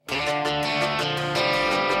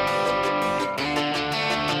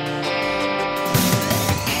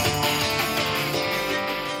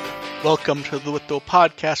Welcome to the With the Will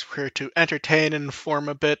podcast. We're here to entertain and inform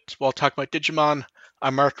a bit while talking about Digimon.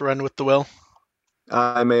 I'm Mark Run with the Will.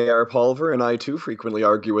 I'm A.R. Pulver, and I too frequently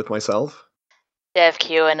argue with myself. Dev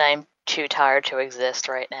Q, and I'm too tired to exist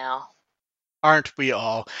right now. Aren't we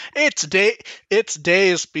all? It's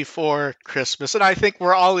days before Christmas, and I think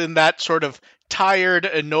we're all in that sort of tired,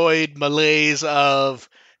 annoyed malaise of,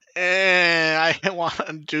 I want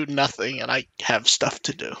to do nothing, and I have stuff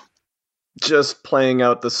to do. Just playing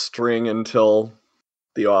out the string until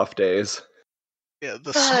the off days. Yeah,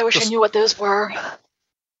 I wish I knew what those were.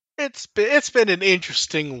 It's been an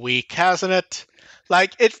interesting week, hasn't it?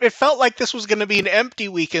 Like, it felt like this was going to be an empty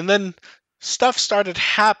week, and then stuff started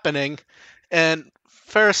happening. And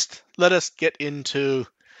first, let us get into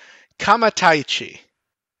Kamataichi,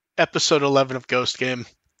 episode 11 of Ghost Game.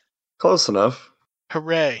 Close enough.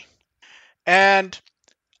 Hooray. And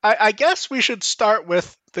I guess we should start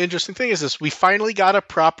with, the interesting thing is this, we finally got a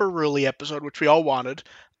proper Ruli episode, which we all wanted.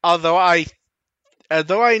 Although I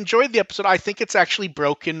enjoyed the episode, I think it's actually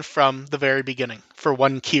broken from the very beginning, for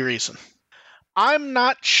one key reason. I'm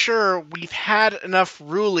not sure we've had enough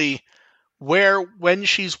Ruli where when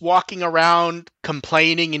she's walking around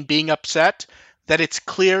complaining and being upset, that it's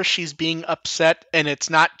clear she's being upset and it's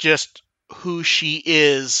not just who she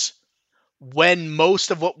is, when most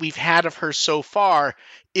of what we've had of her so far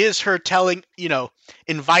is her telling,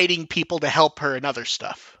 inviting people to help her and other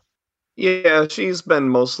stuff. Yeah, she's been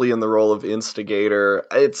mostly in the role of instigator.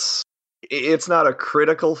 It's not a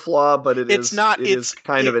critical flaw, but it is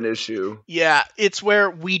kind of an issue. Yeah, it's where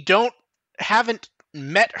we haven't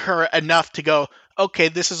met her enough to go, okay,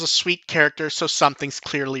 this is a sweet character, so something's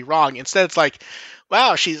clearly wrong. Instead, it's like,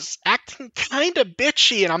 wow, she's acting kind of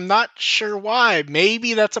bitchy, and I'm not sure why.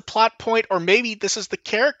 Maybe that's a plot point, or maybe this is the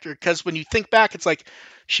character, because when you think back, it's like,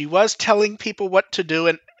 she was telling people what to do,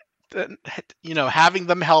 and having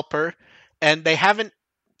them help her, and they haven't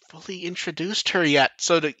fully introduced her yet.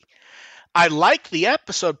 So I like the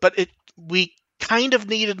episode, but we kind of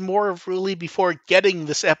needed more of Ruli before getting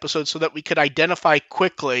this episode so that we could identify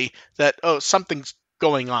quickly that, something's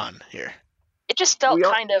going on here. It just felt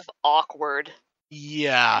kind of awkward.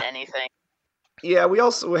 Yeah. Than anything. Yeah, we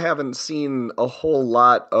also haven't seen a whole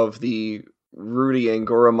lot of the Rudy and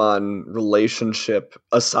Goramon relationship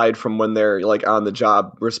aside from when they're like on the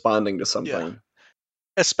job responding to something. Yeah.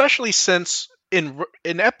 Especially since in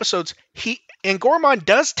episodes Goramon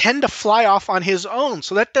does tend to fly off on his own,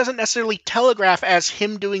 so that doesn't necessarily telegraph as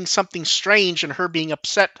him doing something strange and her being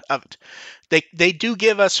upset of it. They do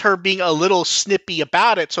give us her being a little snippy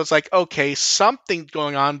about it, so it's like, okay, something's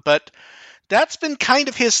going on, but that's been kind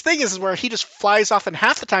of his thing, is where he just flies off, and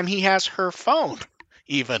half the time he has her phone,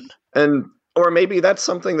 even. Or maybe that's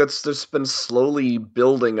something that's just been slowly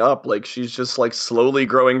building up. Like, she's just, like, slowly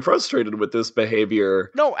growing frustrated with this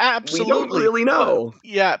behavior. No, absolutely. We don't really know.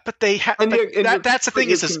 But they that's the thing,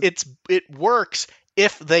 it works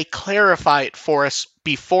if they clarify it for us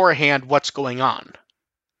beforehand what's going on.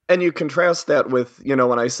 And you contrast that with,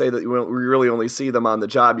 when I say that we really only see them on the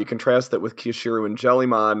job, you contrast that with Kishiru and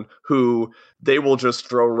Jellymon, who they will just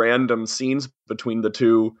throw random scenes between the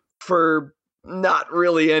two for not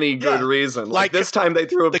really any good reason. Like this time they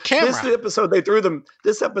threw the camera. This episode, they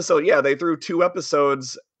threw 2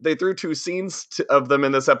 episodes. They threw 2 scenes of them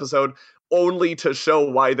in this episode only to show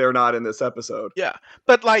why they're not in this episode. Yeah,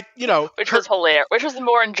 but which was hilarious. Which was the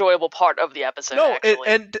more enjoyable part of the episode. No,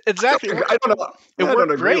 and exactly. I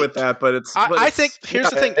don't agree with that, but I think here's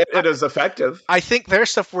the thing. It is effective. I think their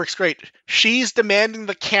stuff works great. She's demanding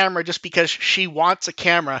the camera just because she wants a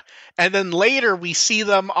camera, and then later we see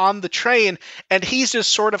them on the train, and he's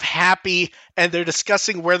just sort of happy, and they're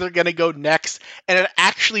discussing where they're going to go next, and it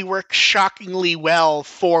actually works shockingly well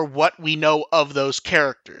for what we know of those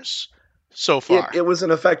characters so far. It was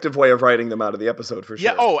an effective way of writing them out of the episode, for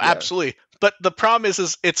sure. Yeah, absolutely. But the problem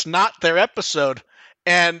is it's not their episode,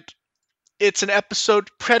 and it's an episode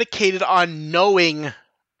predicated on knowing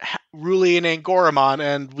Ruli and Goramon,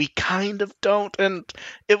 and we kind of don't, and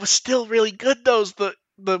it was still really good, though, is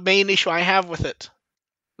the main issue I have with it.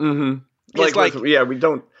 Mm-hmm. We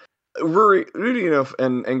don't... Rudy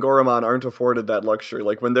and Goramon aren't afforded that luxury.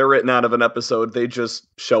 Like, when they're written out of an episode, they just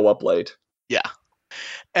show up late. Yeah.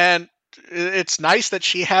 And it's nice that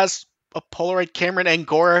she has a Polaroid camera, and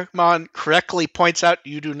Goramon correctly points out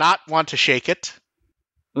you do not want to shake it.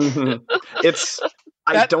 Mm-hmm.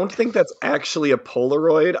 I don't think that's actually a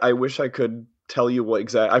Polaroid. I wish I could tell you what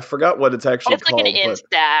exactly. I forgot what it's actually called. It's like an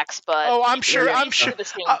Instax, but I'm sure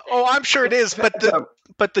it is.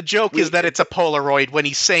 But the joke is that it's a Polaroid when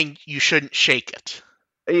he's saying you shouldn't shake it.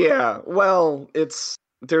 Yeah, well, it's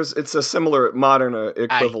it's a similar modern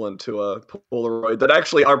equivalent to a Polaroid that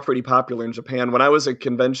actually are pretty popular in Japan. When I was a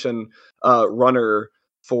convention runner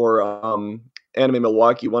for Anime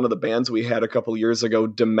Milwaukee, one of the bands we had a couple years ago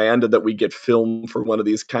demanded that we get film for one of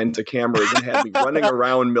these kinds of cameras and had me running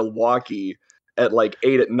around Milwaukee at like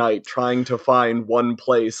 8 at night trying to find one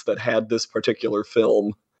place that had this particular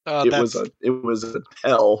film. It was a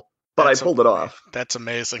hell, but I pulled it off. That's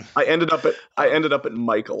amazing. I ended up at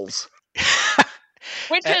Michael's.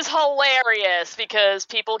 Which is hilarious because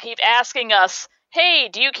people keep asking us, "Hey,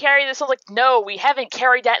 do you carry this?" I was like, "No, we haven't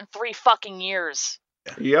carried that in 3 fucking years."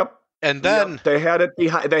 Yep. And then they had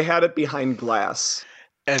it behind glass.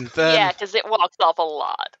 And then because it walks off a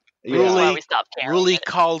lot. Ruli, That's why we stopped carrying Ruli it.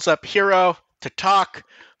 calls up Hiro to talk.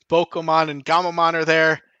 Bokomon and Gamamon are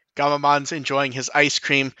there. Gamamon's enjoying his ice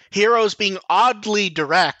cream. Hiro's being oddly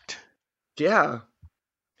direct. Yeah.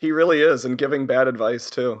 He really is, and giving bad advice,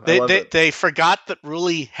 too. I love it. They forgot that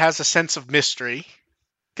Ruli has a sense of mystery,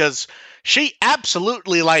 because she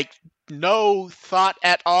absolutely, no thought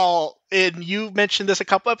at all, and you mentioned this a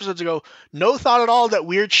couple episodes ago, no thought at all that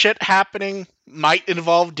weird shit happening might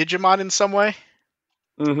involve Digimon in some way.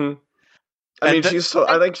 Mm-hmm. I think it's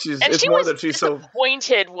more that she's so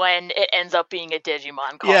disappointed when it ends up being a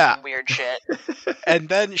Digimon causing weird shit. And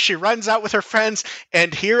then she runs out with her friends,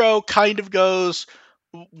 and Hiro kind of goes,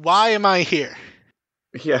 "Why am I here?"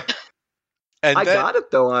 Yeah. And I got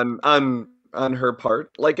it though on her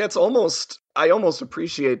part. Like I almost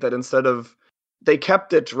appreciate that instead of they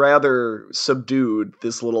kept it rather subdued,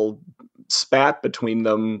 this little spat between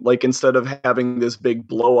them, like instead of having this big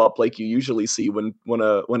blow up like you usually see when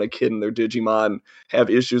a kid and their Digimon have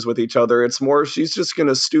issues with each other. It's more she's just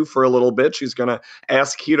gonna stew for a little bit. She's gonna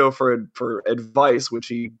ask Hiro for advice, which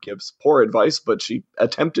he gives poor advice, but she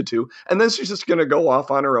attempted to, and then she's just gonna go off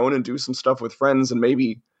on her own and do some stuff with friends and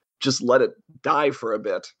maybe just let it die for a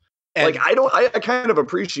bit. And I kind of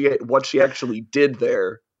appreciate what she actually did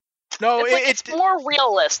there. No, it's more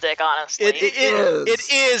realistic, honestly. It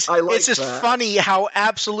is. It's just funny how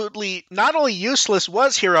absolutely not only useless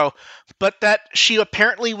was Hiro, but that she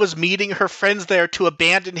apparently was meeting her friends there to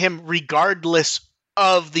abandon him regardless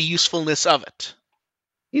of the usefulness of it.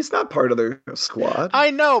 He's not part of their squad.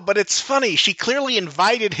 I know, but it's funny. She clearly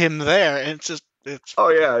invited him there, and it's. Oh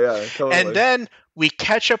yeah, totally. And then we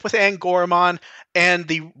catch up with Angoramon and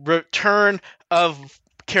the return of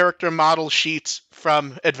character model sheets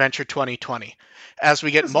from Adventure 2020. As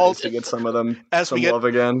we get some of them, love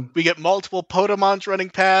again. We get multiple Potomons running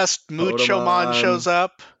past. Muchomon shows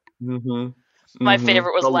up. Mm-hmm. My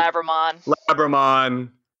favorite was Labramon.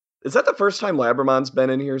 Labramon. Is that the first time Labramon's been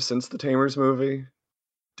in here since the Tamers movie?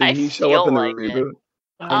 Did he show up in the reboot?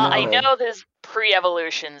 I know his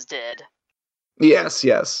pre-evolutions did. Yes.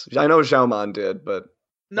 I know Xiaomon did, but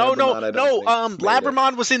no.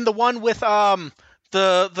 Labramon was in the one with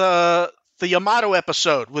the Yamato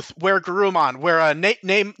episode with where Garurumon, where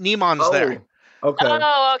Nemon's there. Okay.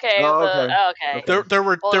 Oh, okay. Okay. There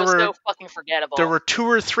were so fucking forgettable. There were 2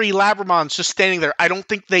 or 3 Labramons just standing there. I don't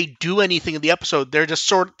think they do anything in the episode. They're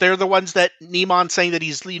just they're the ones that Nemon's saying that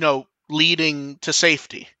he's leading to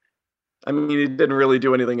safety. I mean, he didn't really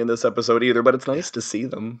do anything in this episode either, but it's nice to see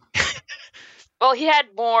them. Well, he had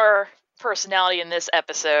more personality in this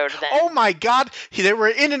episode than... Oh my god! They were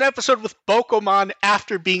in an episode with Bokomon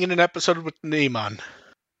after being in an episode with Nemon.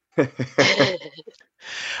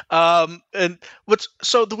 And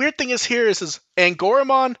so the weird thing is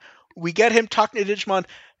Angoramon, we get him talking to Digimon,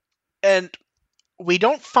 and we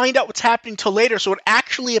don't find out what's happening till later, so it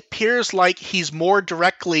actually appears like he's more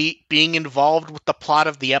directly being involved with the plot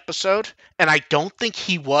of the episode, and I don't think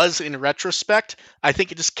he was in retrospect. I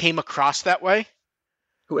think it just came across that way.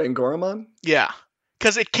 Who, Angoramon? Yeah,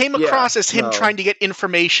 because it came across as him trying to get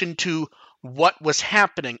information to what was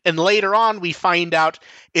happening, and later on we find out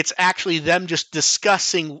it's actually them just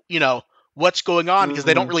discussing, what's going on, because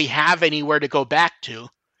they don't really have anywhere to go back to.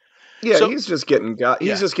 Yeah, so, he's just getting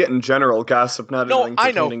just getting general gossip, not anything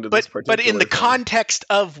pertaining to this particular but in the context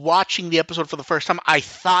of watching the episode for the first time, I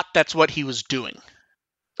thought that's what he was doing.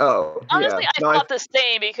 Oh, honestly, I thought the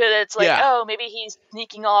same, because it's like, maybe he's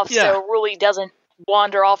sneaking off so Ruli doesn't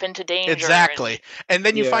wander off into danger. Exactly. And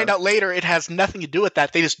then you find out later it has nothing to do with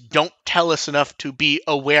that. They just don't tell us enough to be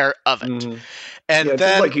aware of it. Mm-hmm. And it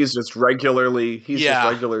then seems like he's just regularly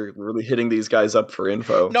hitting these guys up for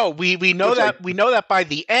info. No, we know that we know that by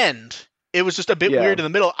the end. It was just a bit weird in the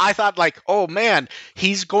middle. I thought, oh man,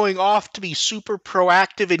 he's going off to be super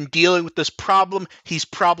proactive in dealing with this problem. He's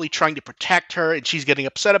probably trying to protect her, and she's getting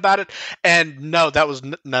upset about it. And no, that was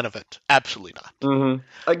none of it. Absolutely not. Mm-hmm.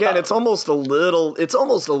 Again, it's almost a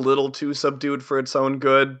little too subdued for its own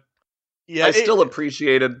good. Yeah. I still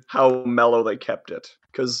appreciated how mellow they kept it,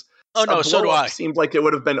 because Oh no, a so do blow-up I. seemed like it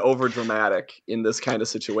would have been over-dramatic in this kind of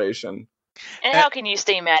situation. And how can you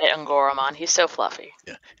stay mad at Angoramon? He's so fluffy.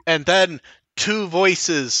 Yeah. And then two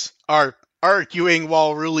voices are arguing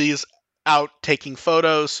while Ruli's out taking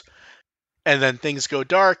photos, and then things go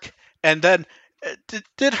dark. And then,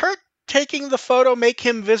 did her taking the photo make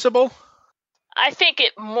him visible? I think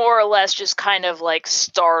it more or less just kind of like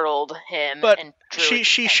startled him But and drew his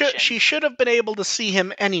she attention. should have been able to see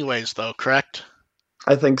him anyways, though, correct?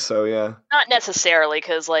 I think so, yeah. Not necessarily,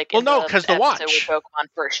 because like Well, in no, the 'cause the episode watch. where Pokemon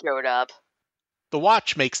first showed up. The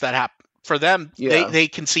watch makes that happen. For them, Yeah. they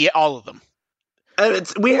can see all of them. And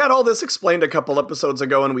we had all this explained a couple episodes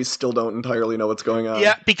ago, and we still don't entirely know what's going on.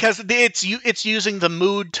 Yeah, because it's using the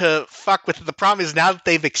mood to fuck with it. The problem is now that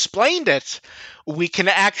they've explained it, we can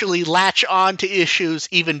actually latch on to issues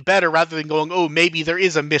even better rather than going, oh, maybe there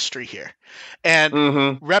is a mystery here. And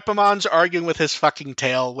Reppamon's arguing with his fucking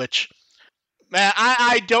tail, which, man,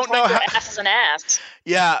 I don't know how. Ass is an ass.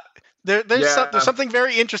 Yeah, there's Yeah. something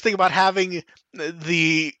very interesting about having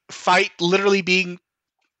the fight literally being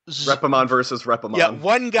Reppamon versus Reppamon. yeah,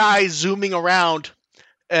 one guy zooming around,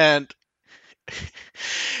 and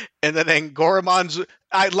then Angoramon.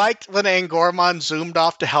 I liked when Angoramon zoomed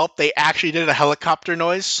off to help. They actually did a helicopter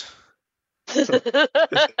noise,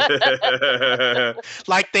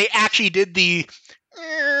 like they actually did the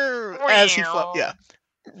as he flew. Yeah,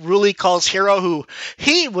 Ruli calls Hero, who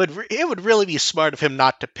it would really be smart of him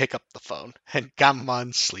not to pick up the phone, and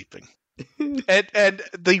Gamon's sleeping. and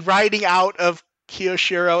the writing out of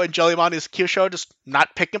Kiyoshiro and Jellymon is Kiyoshiro just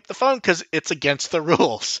not picking up the phone because it's against the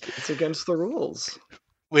rules. It's against the rules.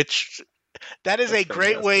 Which, that is That's a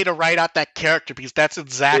great fantastic. way to write out that character, because that's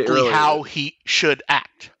exactly really how is. he should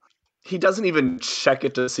act. He doesn't even check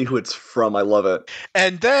it to see who it's from. I love it.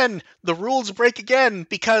 And then the rules break again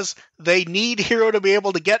because they need Hero to be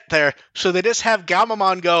able to get there, so they just have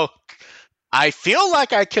Gamamon go, I feel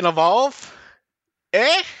like I can evolve.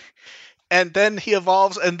 Eh? And then he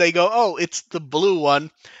evolves, and they go, oh, it's the blue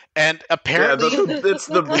one. And apparently, it's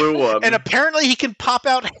the blue one. And apparently he can pop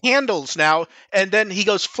out handles now. And then he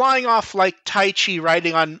goes flying off like Tai Chi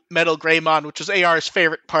riding on Metal Greymon, which was AR's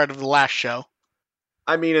favorite part of the last show.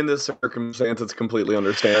 I mean, in this circumstance, it's completely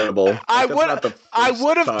understandable. I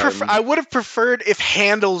would have preferred if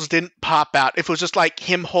handles didn't pop out. If it was just like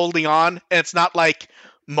him holding on, and it's not like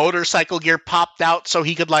motorcycle gear popped out so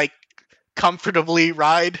he could like comfortably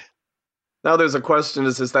ride. Now there's a question,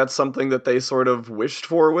 is that something that they sort of wished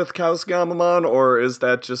for with Chaos Gamamon, or is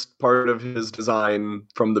that just part of his design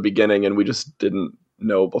from the beginning and we just didn't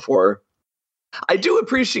know before? I do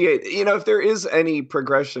appreciate, if there is any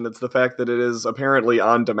progression, it's the fact that it is apparently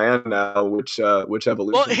on demand now, which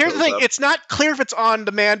evolution. Well, here's the thing, up. It's not clear if it's on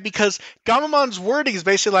demand because Gamamon's wording is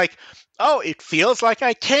basically like, oh, it feels like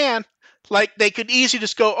I can. Like, they could easily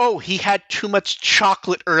just go, oh, he had too much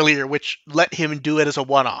chocolate earlier, which let him do it as a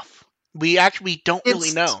one-off. We actually don't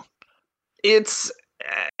really know. It's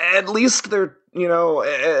at least they're,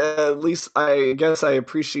 at least I guess I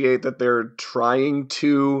appreciate that they're trying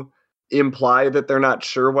to imply that they're not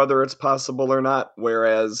sure whether it's possible or not.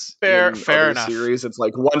 Whereas fair other enough. Series, it's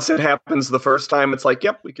like once it happens the first time, it's like,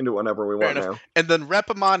 yep, we can do whatever we want now. And then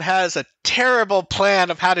Reppamon has a terrible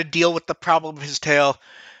plan of how to deal with the problem of his tail.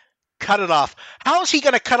 Cut it off. How is he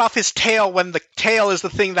going to cut off his tail when the tail is the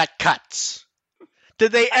thing that cuts?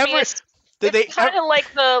 Did they ever? It's kind of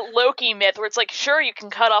like the Loki myth, where it's like, sure, you can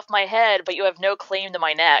cut off my head, but you have no claim to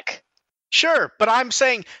my neck. Sure, but I'm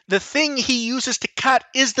saying the thing he uses to cut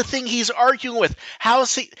is the thing he's arguing with.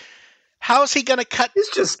 How's he going to cut? He's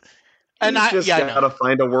just got to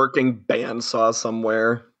find a working bandsaw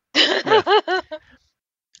somewhere. Yeah.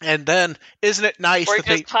 And then, isn't it nice that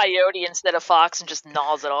he goes Coyote instead of Fox and just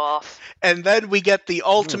gnaws it off? And then we get the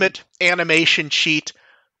ultimate animation cheat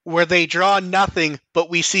where they draw nothing, but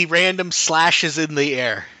we see random slashes in the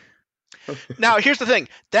air. Now, here's the thing.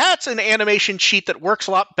 That's an animation cheat that works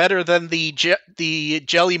a lot better than the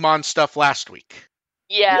Jellymon stuff last week.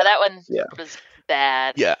 Yeah, that one was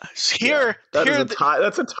bad. Yeah.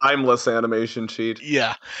 That's a timeless animation cheat.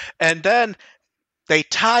 Yeah. And then they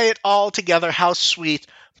tie it all together, how sweet,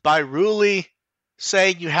 by Ruli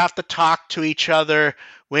saying you have to talk to each other,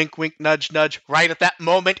 wink, wink, nudge, nudge. Right at that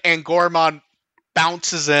moment, Angoramon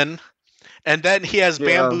bounces in, and then he has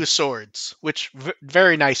bamboo swords, which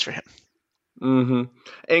very nice for him. Mm-hmm.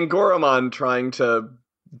 Angoramon trying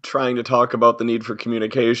to talk about the need for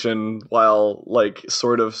communication while like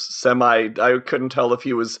sort of I couldn't tell if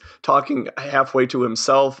he was talking halfway to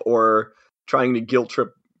himself or trying to guilt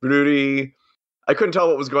trip Broody. I couldn't tell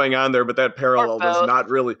what was going on there, but that parallel does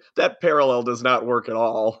not work at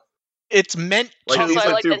all. it's meant Like to. Also, these I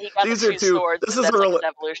are like two. that he got the These are two two. swords. This That's is a like rela- his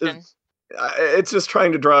evolution. It's just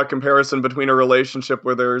trying to draw a comparison between a relationship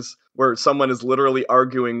where someone is literally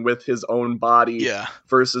arguing with his own body Yeah.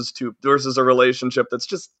 versus a relationship that's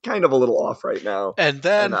just kind of a little off right now. And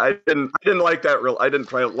then And I didn't like that I didn't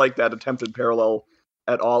quite like that attempted parallel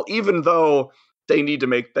at all, even though they need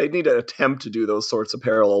to attempt to do those sorts of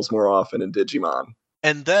parallels more often in Digimon.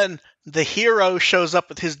 And then the hero shows up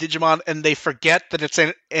with his Digimon, and they forget that it's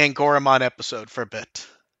an Angoramon episode for a bit.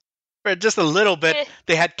 For just a little bit, Eh.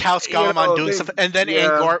 they had Kaos Gamamon doing stuff, and then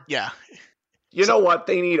yeah. You know what?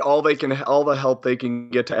 They need all the help they can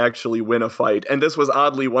get to actually win a fight. And this was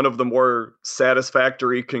oddly one of the more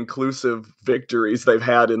satisfactory, conclusive victories they've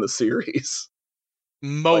had in the series.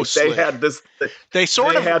 Mostly. Like they had this. They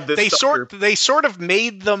sort of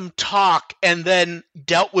made them talk and then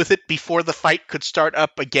dealt with it before the fight could start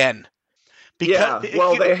up again. They had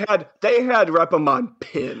Reppamon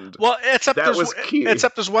pinned. Well, except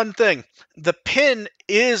there's one thing. The pin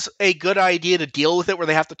is a good idea to deal with it where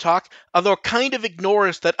they have to talk, although it kind of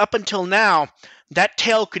ignores that up until now, that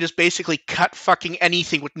tail could just basically cut fucking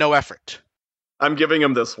anything with no effort. I'm giving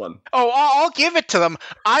him this one. Oh, I'll give it to them.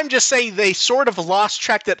 I'm just saying they sort of lost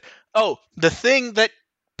track that, the thing that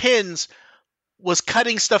pins was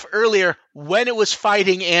cutting stuff earlier when it was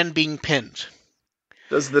fighting and being pinned.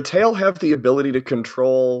 Does the tail have the ability to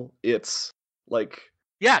control its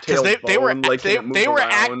Yeah, because they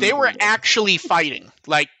were actually fighting.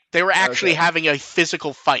 Like they were actually having a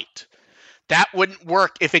physical fight. That wouldn't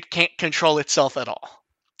work if it can't control itself at all.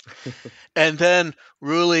 And then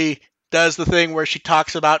Ruli does the thing where she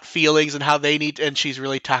talks about feelings and how they need, and she's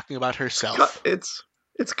really talking about herself.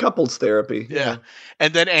 It's couples therapy. Yeah.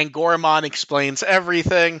 And then Angoramon explains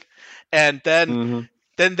everything, and then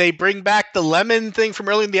they bring back the lemon thing from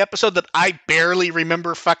early in the episode that I barely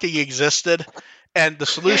remember fucking existed. And the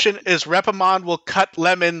solution is Reppamon will cut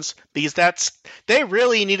lemons because they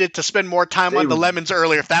really needed to spend more time on the lemons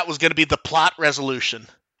earlier if that was going to be the plot resolution.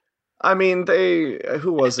 I mean,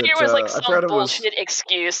 who was it? It was like some bullshit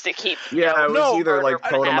excuse to keep. Yeah, it was either like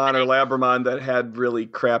Potamon or Labramon that had really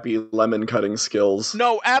crappy lemon cutting skills.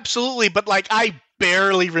 No, absolutely, but I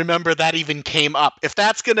barely remember that even came up. If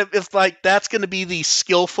that's gonna be the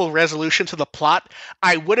skillful resolution to the plot,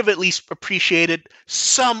 I would have at least appreciated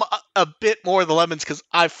a bit more of the lemons because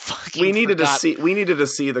I fucking we needed to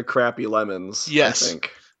see the crappy lemons. Yes. I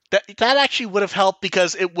think. That actually would have helped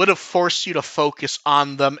because it would have forced you to focus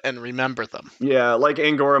on them and remember them. Yeah, like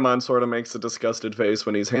Angoramon sort of makes a disgusted face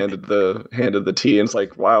when he's handed the tea, and it's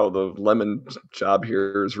like, wow, the lemon job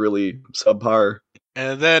here is really subpar.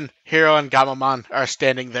 And then Hiro and Gamamon are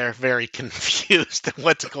standing there very confused at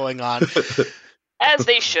what's going on. As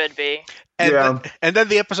they should be. And then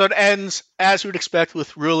the episode ends, as you would expect,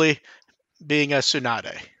 with Ruli being a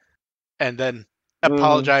Tsunade. And then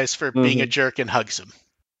apologize for being a jerk and hugs him.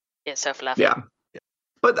 It's so fluffy. Yeah.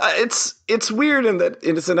 But it's weird in that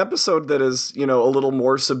it's an episode that is, a little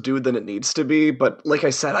more subdued than it needs to be. But like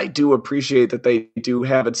I said, I do appreciate that they do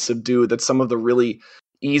have it subdued, that some of the really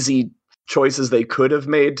easy choices they could have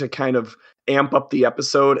made to kind of amp up the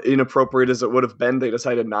episode, inappropriate as it would have been, they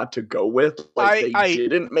decided not to go with. They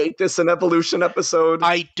didn't make this an evolution episode.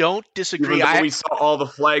 I don't disagree. Even though we saw all the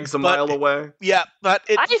flags a mile away. Yeah, but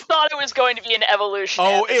I thought it was going to be an evolution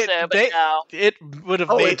episode, but no. It would have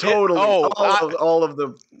made totally. All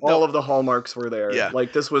of the hallmarks were there. Yeah.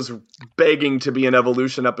 Like this was begging to be an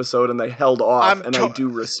evolution episode, and they held off. I do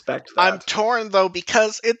respect that. I'm torn though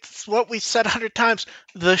because it's what we said 100 times.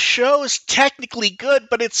 The show is technically good,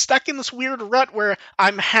 but it's stuck in this weird rut where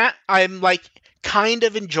I'm kind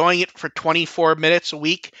of enjoying it for 24 minutes a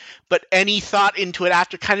week, but any thought into it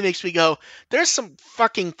after kind of makes me go, there's some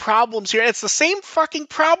fucking problems here. It's the same fucking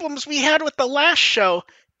problems we had with the last show.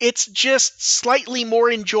 It's just slightly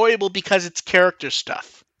more enjoyable because it's character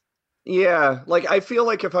stuff. Yeah, I feel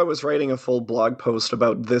like if I was writing a full blog post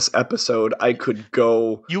about this episode, I could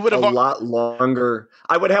go a lot longer.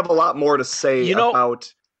 I would have a lot more to say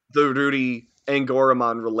about the Rudy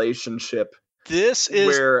Angoramon relationship.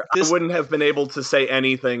 I wouldn't have been able to say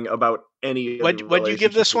anything about any of the What'd you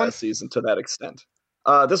give this one? Last season to that extent.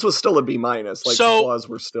 This was still a B-. The flaws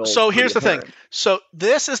were still. So here's the apparent. thing. So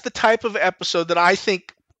this is the type of episode that I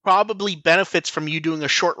think probably benefits from you doing a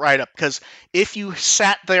short write-up, because if you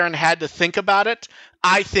sat there and had to think about it,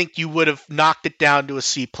 I think you would have knocked it down to a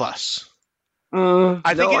C+.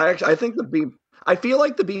 I think the B. I feel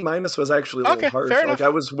like the B- was actually a little harsh. Fair enough. I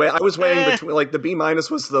was weighing between the B-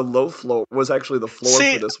 was the low floor, was actually the floor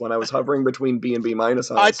for this one. I was hovering between B and B-.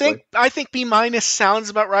 Honestly. I think B- sounds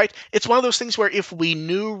about right. It's one of those things where if we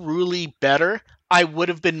knew Ruli better, I would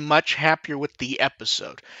have been much happier with the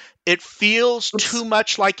episode. It feels too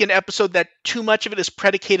much like an episode that too much of it is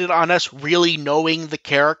predicated on us really knowing the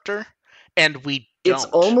character, and we don't.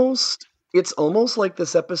 It's almost like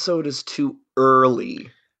this episode is too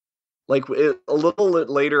early. Like a little bit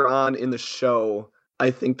later on in the show,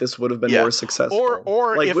 I think this would have been more successful.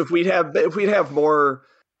 Or like if we'd have more,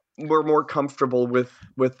 we're more comfortable with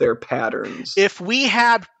their patterns. If we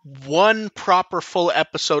had one proper full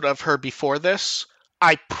episode of her before this,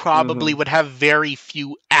 I probably would have very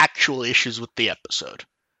few actual issues with the episode.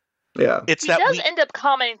 Yeah, he does end up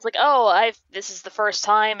commenting, it's like, "Oh, this is the first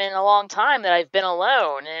time in a long time that I've been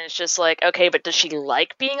alone," and it's just like, okay, but does she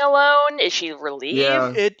like being alone? Is she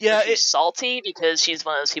relieved? Is she salty because she's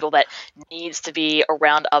one of those people that needs to be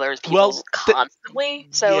around other people constantly?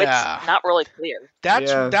 So it's not really clear.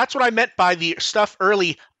 That's what I meant by the stuff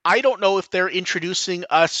early. I don't know if they're introducing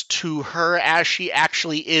us to her as she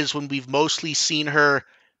actually is when we've mostly seen her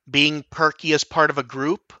being perky as part of a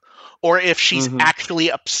group, or if she's actually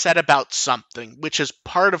upset about something, which is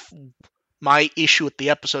part of my issue with the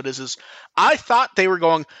episode is I thought they were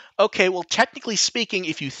going, okay, well, technically speaking,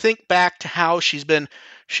 if you think back to how she's been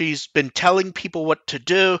telling people what to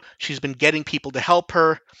do, she's been getting people to help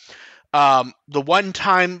her. The one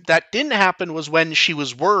time that didn't happen was when she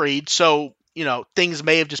was worried, so, things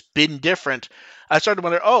may have just been different. I started to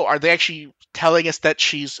wonder, are they actually telling us that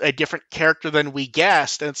she's a different character than we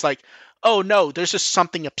guessed? And it's like, oh no, there's just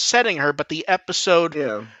something upsetting her, but the episode,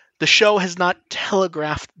 the show has not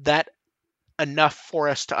telegraphed that enough for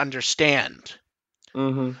us to understand.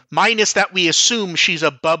 Minus that we assume she's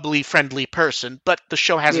a bubbly, friendly person, but the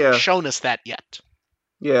show hasn't shown us that yet.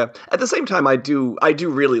 Yeah. At the same time, I do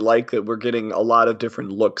really like that we're getting a lot of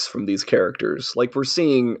different looks from these characters. Like, we're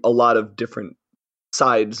seeing a lot of different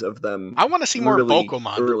sides of them. I want to see more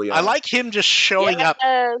Bokomon. I like him just showing up.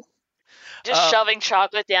 Just shoving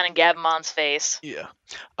chocolate down in Gabimon's face. Yeah.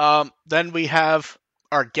 Then we have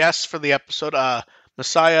our guests for the episode.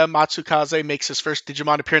 Masaya Matsukaze makes his first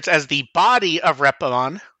Digimon appearance as the body of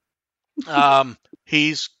Reppamon.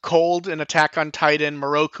 He's Cold in Attack on Titan,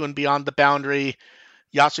 Moroku in Beyond the Boundary,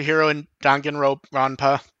 Yasuhiro in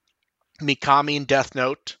Danganronpa, Mikami in Death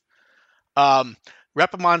Note.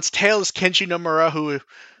 Reppamon's tail is Kenji Nomura, who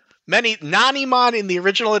Nanimon in the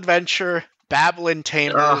original adventure, Babel in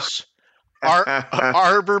Tamers,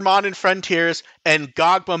 Arbormon in Frontiers, and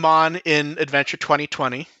Gogmamon in Adventure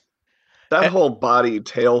 2020. That whole body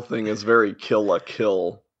tail thing is very Kill la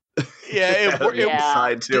Kill. Yeah,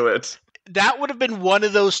 side to it. That would have been one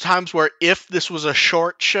of those times where if this was a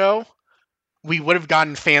short show, we would have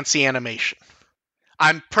gotten fancy animation.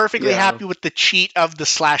 I'm perfectly happy with the cheat of the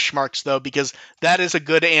slash marks, though, because that is a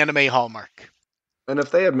good anime hallmark. And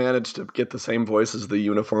if they had managed to get the same voice as the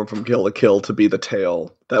uniform from Kill la Kill to be the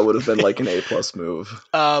tail, that would have been like an A+ move.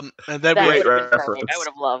 And then great reference. I would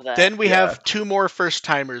have loved that. Then we have two more first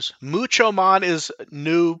timers. Muchomon is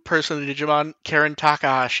new person in Digimon, Karen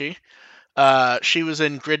Takahashi. She was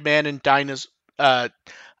in Gridman and Dyna's. I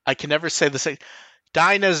can never say the same.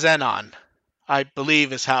 Dynazenon, I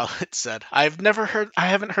believe is how it's said. I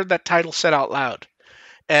haven't heard that title said out loud.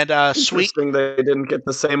 And Interesting they didn't get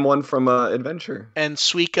the same one from Adventure. And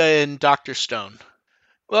Suika in Dr. Stone.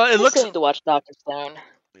 Well, it looks. I need to watch Dr. Stone.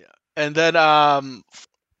 Yeah. And then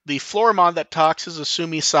the Floramon that talks is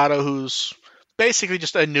Asumi Sato, who's basically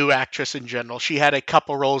just a new actress in general. She had a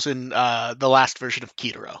couple roles in the last version of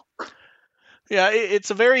Kitaro. Yeah,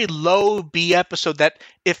 it's a very low B episode that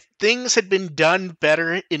if things had been done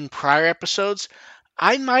better in prior episodes,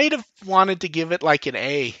 I might have wanted to give it like an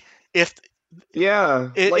A. This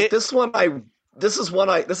is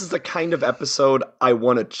the kind of episode I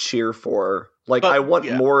want to cheer for. Like, I want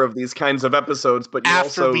more of these kinds of episodes, but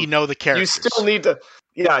we know the characters. You still need to,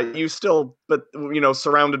 but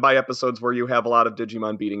surrounded by episodes where you have a lot of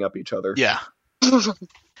Digimon beating up each other. Yeah.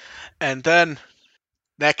 And then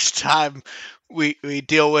next time we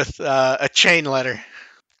deal with a chain letter.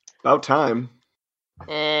 About time.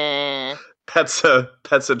 That's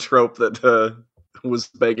a trope that was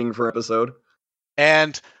begging for an episode.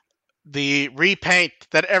 And the repaint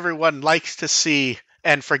that everyone likes to see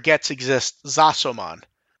and forgets exists, Zasomon.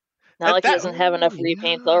 Not like he doesn't have enough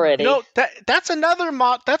repaints already. No, that's another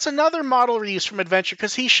model reuse from Adventure,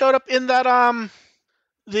 because he showed up in that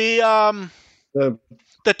the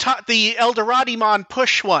Eldoradimon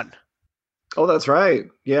push one. Oh, that's right.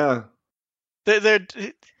 Yeah.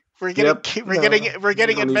 We're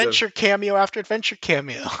getting Adventure cameo after Adventure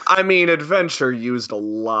cameo. I mean, Adventure used a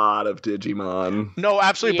lot of Digimon. No,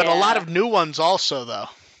 absolutely, but a lot of new ones also, though.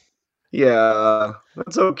 Yeah,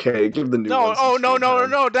 that's okay. Give the new ones some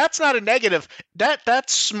No. That's not a negative.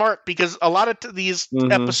 That's smart because a lot of these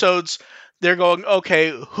episodes, they're going,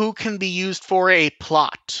 okay, who can be used for a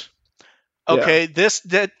plot? Okay, this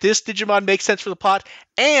Digimon makes sense for the plot,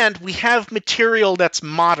 and we have material that's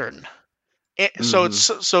modern. So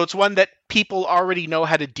it's one that people already know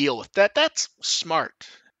how to deal with. That's smart.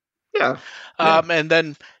 Yeah. And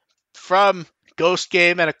then from Ghost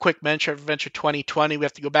Game and a quick mention of Adventure 2020, we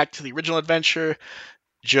have to go back to the original adventure.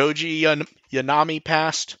 Joji Yanami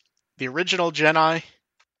passed. The original Genai.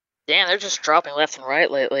 Damn, they're just dropping left and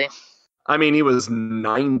right lately. I mean, he was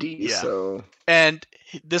 90, so... And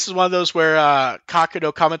this is one of those where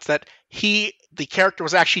Kakudo comments that the character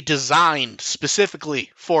was actually designed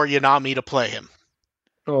specifically for Yanami to play him.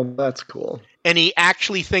 Oh, that's cool. And he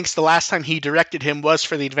actually thinks the last time he directed him was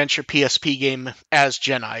for the Adventure PSP game as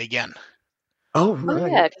Genai again. Oh, right. Oh,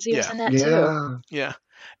 yeah, because he was in that too. Yeah.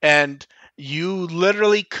 And you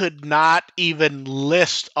literally could not even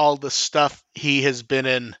list all the stuff he has been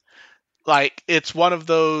in. Like, it's one of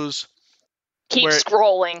those... Keep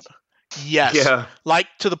scrolling. Yes. Yeah. Like,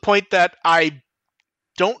 to the point that I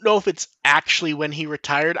don't know if it's actually when he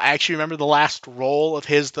retired. I actually remember the last role of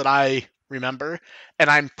his that I remember, and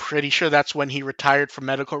I'm pretty sure that's when he retired for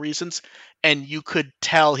medical reasons, and you could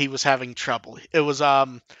tell he was having trouble. It was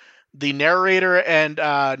the narrator and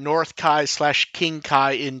North Kai / King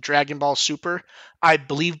Kai in Dragon Ball Super. I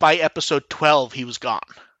believe by episode 12 he was gone.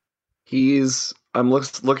 I'm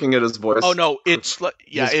looking at his voice. Oh no, his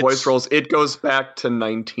voice roles. It goes back to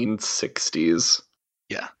 1960s.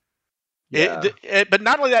 Yeah. But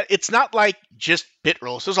not only that, it's not like just bit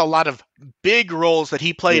roles. There's a lot of big roles that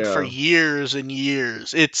he played for years and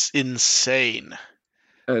years. It's insane.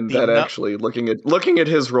 And actually, looking at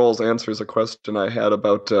his roles answers a question I had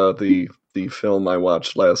about the film I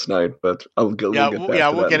watched last night. But we'll get back to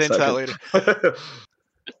that. We'll get into that later.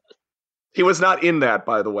 He was not in that,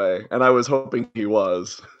 by the way, and I was hoping he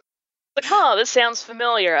was. Like, this sounds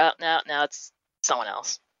familiar. Now it's someone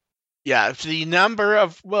else. Yeah, the number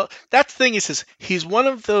of... Well, that thing is he's one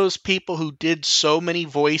of those people who did so many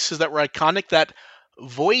voices that were iconic that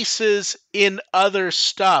voices in other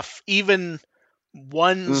stuff, even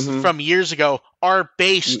ones from years ago, are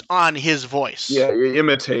based on his voice. Yeah, you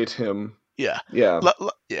imitate him. Yeah. Yeah.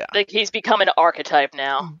 Like, he's become an archetype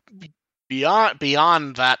now.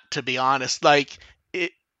 Beyond that, to be honest,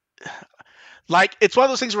 it's one of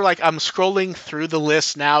those things where I'm scrolling through the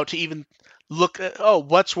list now to even look at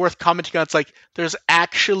what's worth commenting on. It's like there's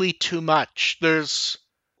actually too much. It's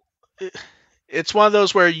one of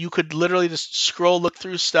those where you could literally just look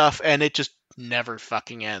through stuff and it just never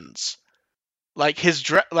fucking ends. Like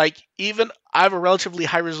even I have a relatively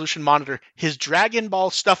high resolution monitor. His Dragon Ball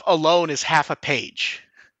stuff alone is half a page.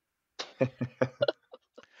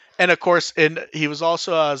 And of course, he was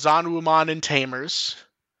also Zanwumon in Tamers.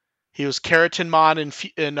 He was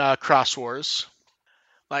Keratinmon in Cross Wars.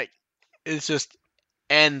 It's just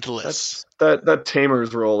endless. That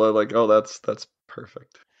Tamers role, that's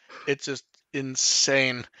perfect. It's just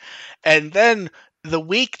insane. And then the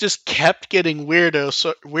week just kept getting weirder.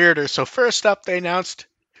 So first up, they announced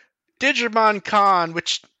Digimon Con,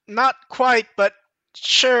 which not quite, but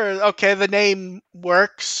sure, okay, the name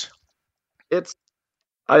works.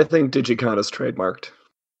 I think Digicon is trademarked.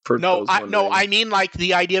 I mean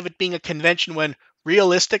the idea of it being a convention when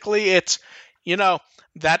realistically it's,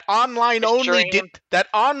 that online only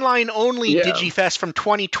Digifest from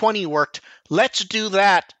 2020 worked. Let's do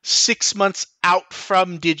that 6 months out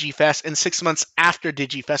from Digifest and 6 months after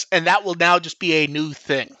Digifest, and that will now just be a new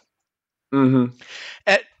thing. Mm-hmm.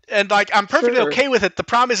 And I'm perfectly okay with it. The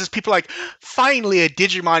problem is people are like, finally a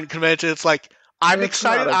Digimon convention. It's like, I'm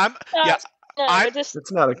excited.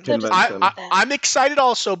 It's not a convention. I'm excited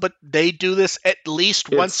also, but they do this at least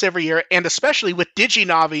once every year, and especially with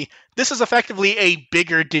DigiNavi, this is effectively a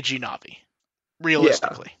bigger DigiNavi,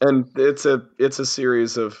 realistically. Yeah, and it's a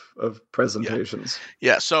series of presentations.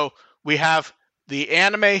 Yeah, so we have the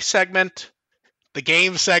anime segment, the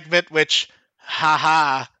game segment, which,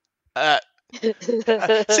 here's the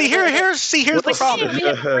problem.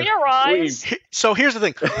 So here's the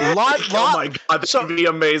thing. Oh my god, that would be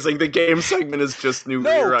amazing. The game segment is just new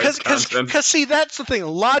Rearise content. Because that's the thing.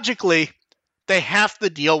 Logically, they have to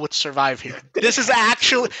deal with Survive here. This is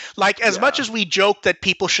actually as much as we joke that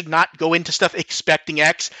people should not go into stuff expecting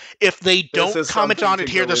X. If they don't comment on it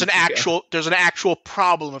here, there's an actual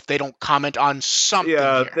problem. If they don't comment on something.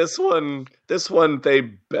 Yeah, here. this one they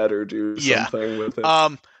better do something with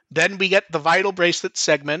it. Then we get the Vital Bracelet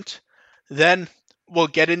segment. Then we'll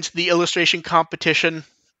get into the illustration competition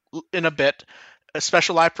in a bit. a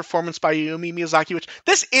special live performance by Yumi Miyazaki, which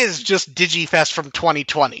this is just DigiFest from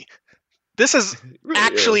 2020. This is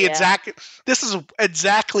actually this is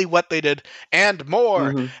exactly what they did and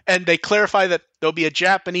more. Mm-hmm. And they clarify that there'll be a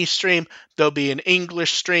Japanese stream, there'll be an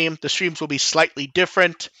English stream. The streams will be slightly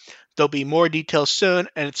different. There'll be more details soon,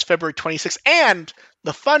 and it's February 26th. And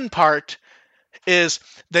the fun part is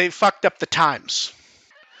they fucked up the times.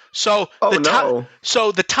 So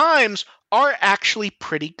the times are actually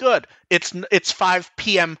pretty good. It's 5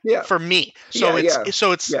 p.m. for me. So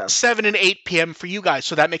it's 7 and 8 p.m. for you guys.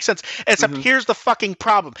 So that makes sense. Except here's the fucking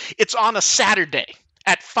problem. It's on a Saturday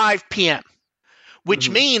at 5 p.m. Which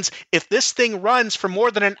means if this thing runs for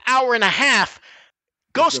more than an hour and a half,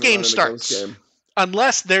 Ghost Game starts.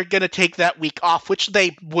 Unless they're going to take that week off, which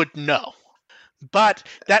they would know. But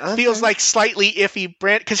that feels like slightly iffy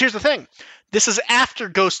brand. Because here's the thing. This is after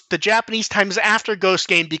Ghost. The Japanese time is after Ghost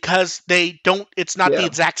Game because it's not the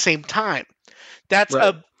exact same time. That's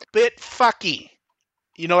a bit fucky.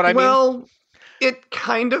 You know what I mean? Well, it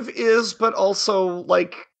kind of is, but also,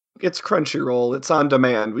 like, it's Crunchyroll. It's on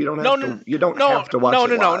demand. You don't have to watch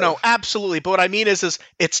it live. No, absolutely. But what I mean is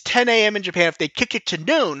it's 10 a.m. in Japan. If they kick it to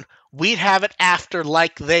noon, we'd have it after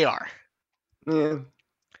like they are. Yeah.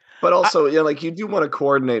 But also, like, you do want to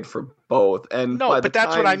coordinate for both. And but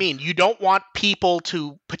that's what I mean. You don't want people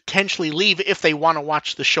to potentially leave if they want to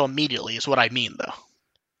watch the show immediately, is what I mean,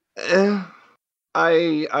 though.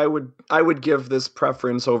 I would give this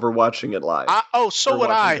preference over watching it live. So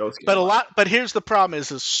would I. But here's the problem: is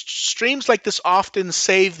streams like this often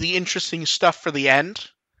save the interesting stuff for the end.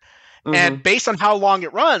 And based on how long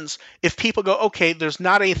it runs, if people go, okay, there's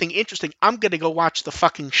not anything interesting, I'm going to go watch the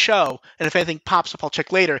fucking show. And if anything pops up, I'll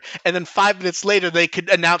check later. And then 5 minutes later, they could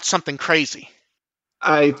announce something crazy.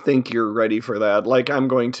 I think you're ready for that. Like, I'm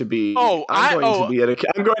going to be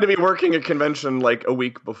working a convention like a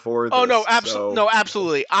week before this. Oh no,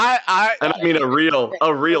 absolutely. I mean a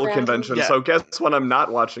real convention. Yeah. So guess when I'm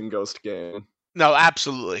not watching Ghost Game. No,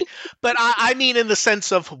 absolutely. But I mean in the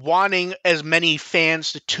sense of wanting as many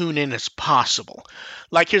fans to tune in as possible.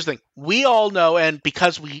 Like, here's the thing. We all know, and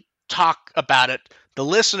because we talk about it, the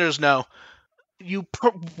listeners know, you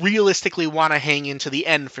realistically want to hang into the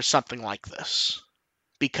end for something like this.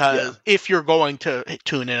 Because if you're going to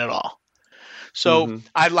tune in at all. So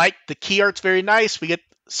I like the key art's very nice. We get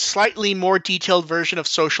slightly more detailed version of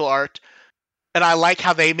social art. And I like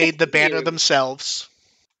how they made the banner themselves.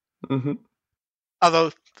 Mm-hmm.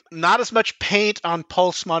 Although, not as much paint on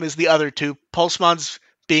Pulsemon as the other two. Pulsemon's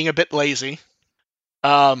being a bit lazy.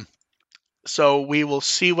 So we will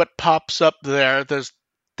see what pops up there. There's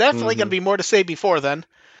definitely going to be more to say before then.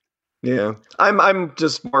 Yeah. I'm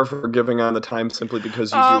just more forgiving on the time simply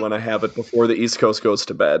because you do want to have it before the East Coast goes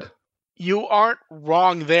to bed. You aren't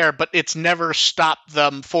wrong there, but it's never stopped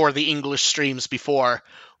them for the English streams before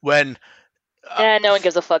when... no one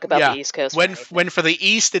gives a fuck about the East Coast. When for the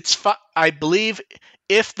East, it's I believe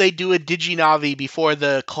if they do a DigiNavi before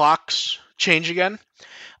the clocks change again,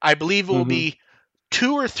 I believe it will be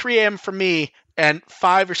 2 or 3 a.m. for me and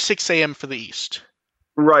 5 or 6 a.m. for the East.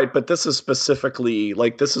 Right, but this is specifically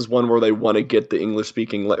this is one where they want to get the English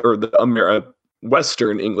speaking or the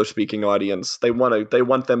Western English speaking audience. They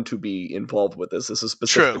want them to be involved with this. This is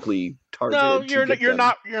specifically targeted. No, you're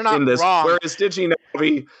not in this, wrong. Whereas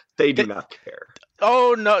DigiNavi, they do not care.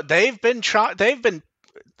 Oh no, they've been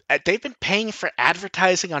paying for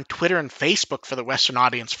advertising on Twitter and Facebook for the Western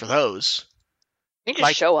audience for those. You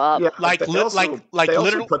just show up. Yeah, they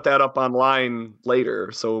also put that up online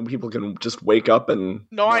later, so people can just wake up and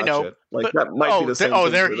watch it. That might be the same thing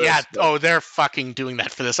for this, they're fucking doing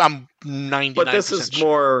that for this. I'm 99%. But this is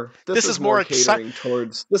more. This is more catering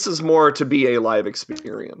towards. This is more to be a live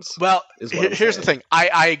experience. Well, here's the thing.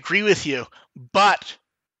 I agree with you, but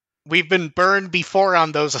we've been burned before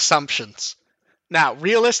on those assumptions. Now,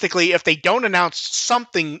 realistically, if they don't announce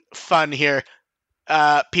something fun here,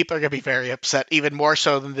 people are going to be very upset, even more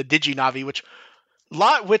so than the DigiNavi,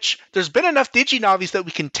 which there's been enough DigiNavis that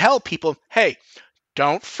we can tell people, hey,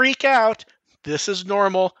 don't freak out. This is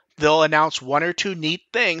normal. They'll announce 1 or 2 neat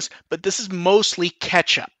things, but this is mostly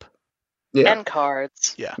catch-up. Yeah. And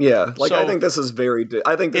cards. Yeah. Yeah. I think this is very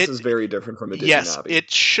different from a DigiNavi. Yes,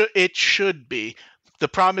 it should be. The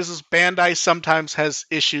problem is Bandai sometimes has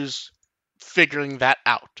issues figuring that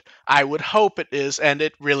out. I would hope it is, and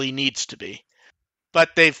it really needs to be.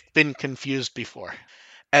 But they've been confused before.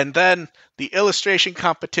 And then the illustration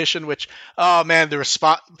competition, which, oh man, the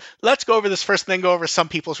response... Let's go over this first and then go over some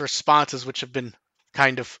people's responses, which have been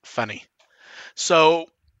kind of funny. So,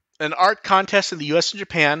 an art contest in the US and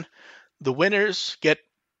Japan, the winners get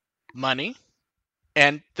money,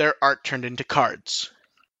 and their art turned into cards.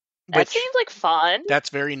 That seems like fun. That's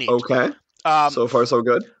very neat. Okay. So far, so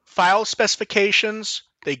good. File specifications.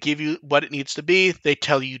 They give you what it needs to be. They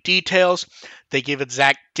tell you details. They give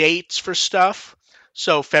exact dates for stuff.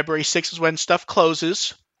 So February 6th is when stuff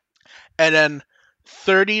closes. And then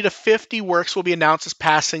 30 to 50 works will be announced as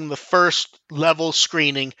passing the first level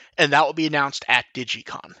screening, and that will be announced at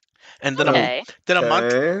Digicon. And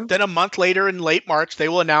then a month later in late March, they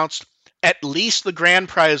will announce at least the grand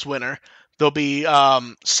prize winner. There'll be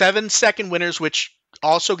 7 second winners, which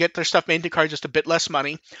also get their stuff made into cards, just a bit less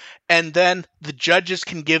money. And then the judges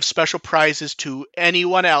can give special prizes to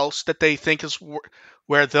anyone else that they think is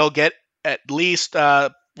where they'll get at least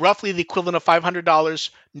roughly the equivalent of $500.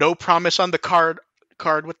 No promise on the card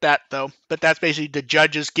with that, though. But that's basically the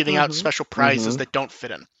judges giving out special prizes that don't fit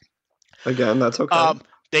in. Again, that's okay.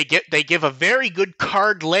 They give a very good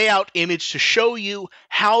card layout image to show you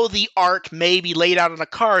how the art may be laid out on a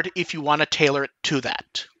card if you want to tailor it to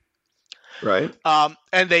that. Right.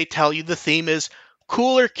 And they tell you the theme is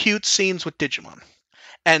cooler, cute scenes with Digimon.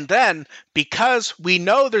 And then, because we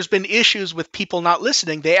know there's been issues with people not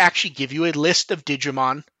listening, they actually give you a list of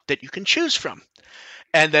Digimon that you can choose from.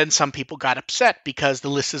 And then some people got upset because the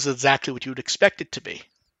list is exactly what you would expect it to be.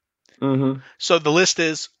 So the list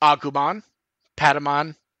is Agumon,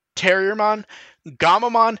 Patamon, Terriermon,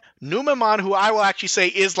 Gamamon, Numamon, who I will actually say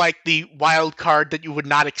is like the wild card that you would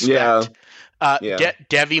not expect.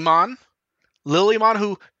 Devimon, Lilymon,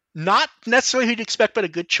 who not necessarily who you'd expect, but a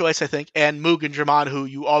good choice, I think, and Mugandramon, who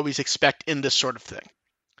you always expect in this sort of thing.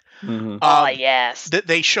 Yes.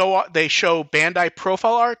 They show Bandai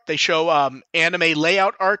profile art. They show anime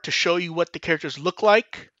layout art to show you what the characters look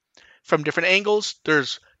like from different angles.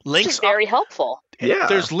 There's links. Which is very helpful. Yeah.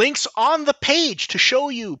 There's links on the page to show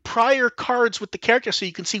you prior cards with the characters so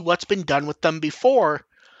you can see what's been done with them before.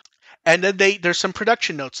 And then there's some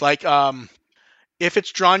production notes like if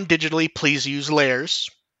it's drawn digitally, please use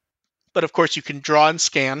layers. But of course, you can draw and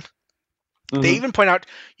scan. They even point out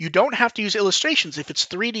you don't have to use illustrations. If it's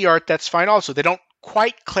 3D art, that's fine also. They don't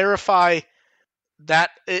quite clarify that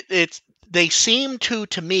they seem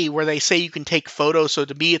to me, where they say you can take photos. So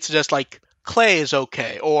to me, it's just like clay is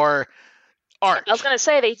okay or art. I was going to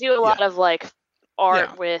say they do a lot of like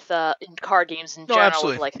art with in card games in general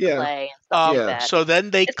with like clay and stuff like that. So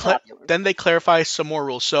then they clarify some more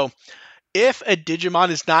rules. So if a Digimon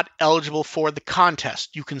is not eligible for the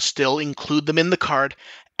contest, you can still include them in the card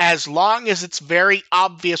as long as it's very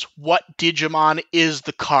obvious what Digimon is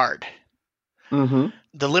the card. The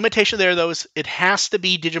limitation there, though, is it has to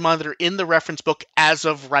be Digimon that are in the reference book as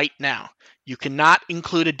of right now. You cannot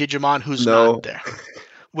include a Digimon who's not there.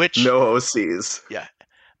 No OCs. Yeah.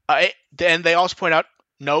 And they also point out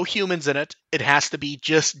no humans in it. It has to be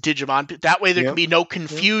just Digimon. That way there can be no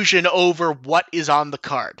confusion over what is on the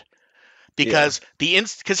card. Because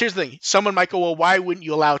here's the thing. Someone might go, well, why wouldn't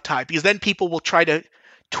you allow Tai? Because then people will try to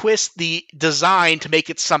twist the design to make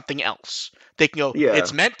it something else. They can go,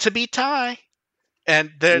 it's meant to be Tai.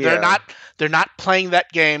 And they're not playing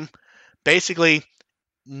that game. Basically,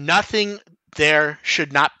 nothing there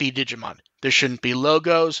should not be Digimon. There shouldn't be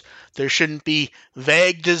logos. There shouldn't be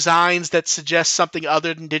vague designs that suggest something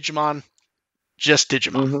other than Digimon. Just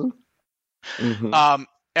Digimon.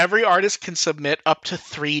 Every artist can submit up to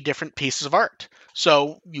 3 different pieces of art.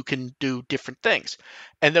 So you can do different things.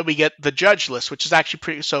 And then we get the judge list, which is actually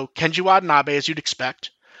pretty... So Kenji Watanabe, as you'd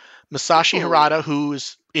expect. Masashi Harada, who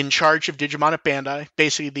is in charge of Digimon at Bandai.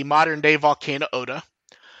 Basically the modern-day Volcano Oda.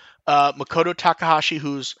 Makoto Takahashi,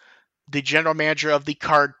 who's the general manager of the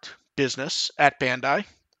card business at Bandai.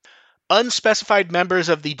 Unspecified members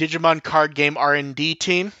of the Digimon card game R&D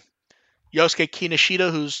team. Yosuke Kinoshita,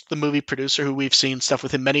 who's the movie producer, who we've seen stuff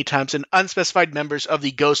with him many times, and unspecified members of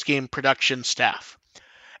the Ghost Game production staff.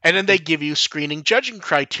 And then they give you screening judging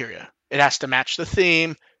criteria. It has to match the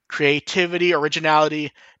theme, creativity,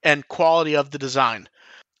 originality, and quality of the design.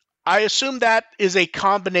 I assume that is a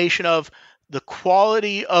combination of the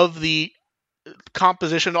quality of the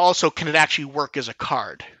composition, also can it actually work as a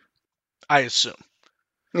card? I assume.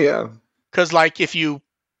 Yeah. Because like if you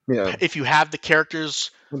have the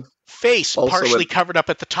character's face also partially covered up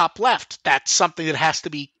at the top left, that's something that has to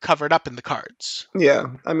be covered up in the cards.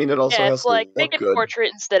 Yeah, I mean it also has it's like make it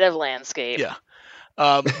portrait instead of landscape. Yeah.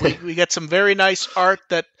 We get some very nice art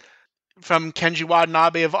that from Kenji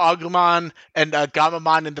Watanabe of Agumon and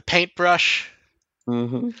Gamamon in the paintbrush.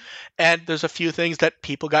 And there's a few things that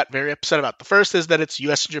people got very upset about. The first is that it's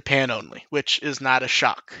US and Japan only, which is not a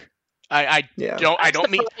shock. I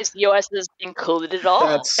don't mean the US is included at all.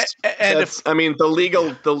 I mean the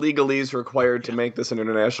legalese required to make this an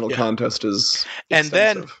international contest is extensive. And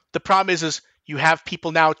then the problem is you have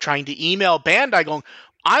people now trying to email Bandai going,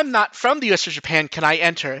 I'm not from the US or Japan, can I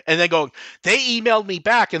enter? And they emailed me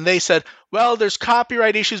back and they said, well, there's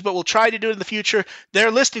copyright issues, but we'll try to do it in the future.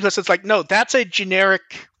 They're listening to us. It's like, no, that's a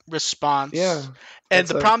generic response. Yeah. And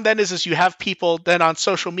the problem then is you have people then on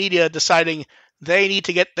social media deciding they need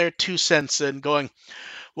to get their 2 cents in, going,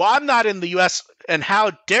 well, I'm not in the US, and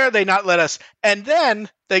how dare they not let us? And then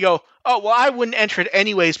they go, oh, well, I wouldn't enter it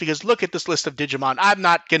anyways because look at this list of Digimon. I'm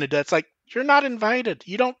not going to do it. It's like, you're not invited.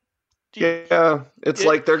 You don't. Yeah, it's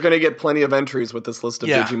like they're going to get plenty of entries with this list of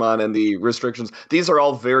Digimon and the restrictions. These are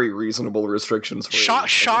all very reasonable restrictions. For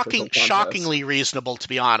shockingly reasonable, to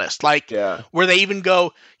be honest. Like, where they even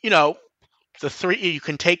go, the 3, you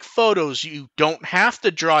can take photos. You don't have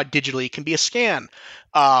to draw digitally. It can be a scan.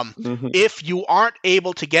 If you aren't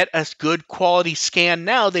able to get a good quality scan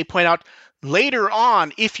now, they point out later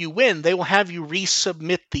on, if you win, they will have you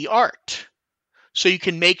resubmit the art. So you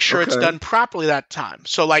can make sure it's done properly that time.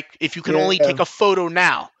 So, like, if you can only take a photo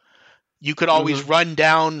now, you could always run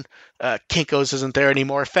down Kinko's isn't there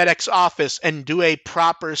anymore, FedEx office, and do a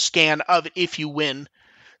proper scan of it if you win.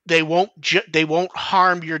 They won't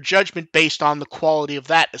harm your judgment based on the quality of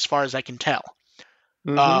that, as far as I can tell.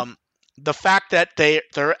 The fact that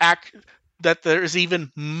that there's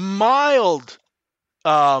even mild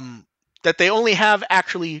that they only have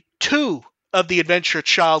actually 2 of the adventure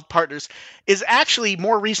child partners is actually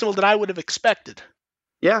more reasonable than I would have expected.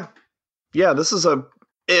 Yeah, this is a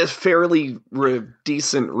fairly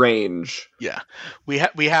decent range. Yeah, we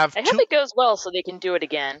have. I hope it goes well so they can do it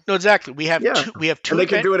again. No, exactly. We have 2. We have 2, and they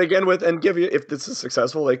can do it again and give you, if this is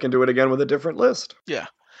successful, they can do it again with a different list. Yeah,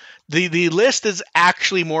 the list is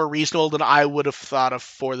actually more reasonable than I would have thought of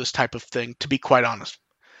for this type of thing. To be quite honest.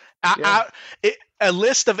 A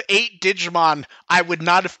list of 8 Digimon, I would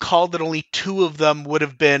not have called that only 2 of them would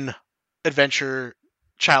have been adventure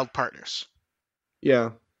child partners.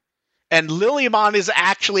 Yeah. And Lilymon is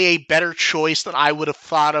actually a better choice than I would have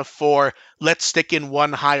thought of for let's stick in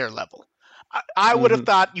one higher level. I would have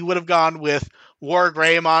thought you would have gone with War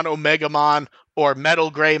Greymon, Omegamon, or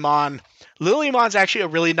Metal Greymon. Lilymon's actually a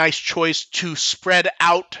really nice choice to spread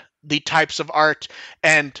out the types of art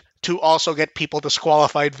and to also get people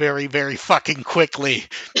disqualified very, very fucking quickly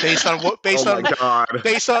based on what based on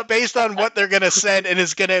what they're gonna send, and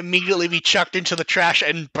is gonna immediately be chucked into the trash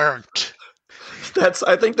and burnt.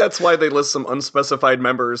 I think that's why they list some unspecified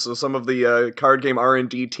members, so some of the card game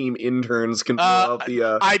R&D team interns can fill out the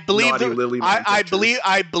naughty Lilymon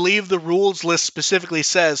I believe the rules list specifically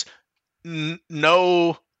says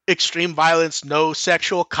no extreme violence, no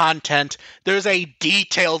sexual content. There's a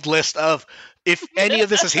detailed list of if any of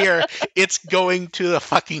this is here, it's going to the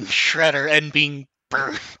fucking shredder and being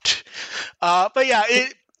burnt. But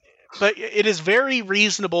it is very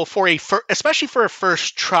reasonable especially for a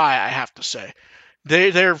first try, I have to say.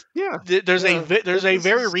 There's a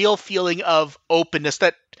very real feeling of openness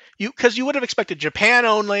that because you would have expected Japan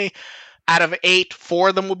only. Out of 8, 4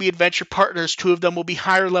 of them will be adventure partners, 2 of them will be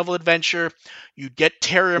higher level adventure. You'd get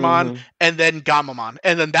Terriermon and then Gamamon,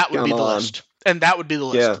 and then that would be the list. And that would be the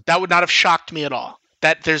list. Yeah. That would not have shocked me at all.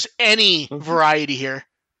 That there's any variety here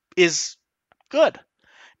is good.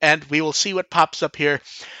 And we will see what pops up here.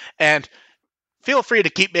 And feel free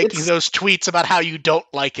to keep making those tweets about how you don't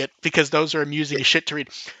like it, because those are amusing as shit to read.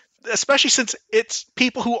 Especially since it's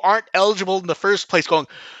people who aren't eligible in the first place going,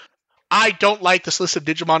 I don't like this list of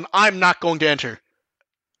Digimon. I'm not going to enter.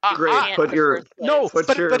 Great. But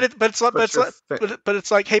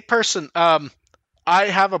it's like, hey, person, I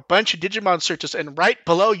have a bunch of Digimon searches, and right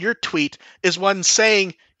below your tweet is one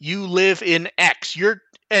saying you live in X. You're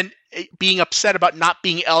being upset about not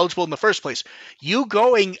being eligible in the first place. You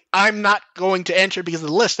going, I'm not going to enter because the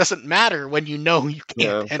list doesn't matter when you know you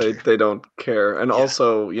can't enter. They don't care. And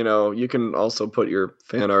also, you can also put your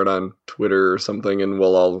fan art on Twitter or something, and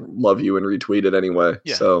we'll all love you and retweet it anyway.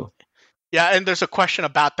 Yeah. So. Yeah, and there's a question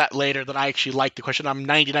about that later that I actually like the question. I'm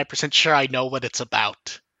 99% sure I know what it's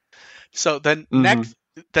about. So then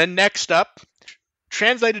next up,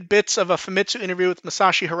 translated bits of a Famitsu interview with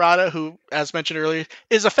Masashi Harada, who, as mentioned earlier,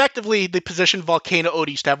 is effectively the position Volcano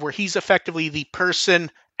Odi used to have, where he's effectively the person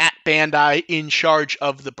at Bandai in charge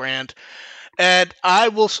of the brand. And I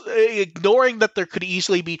will, ignoring that there could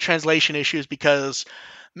easily be translation issues, because,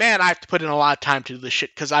 man, I have to put in a lot of time to do this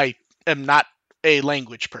shit, because I am not a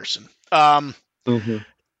language person.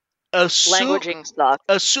 Languaging sucks.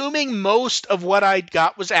 Assuming most of what I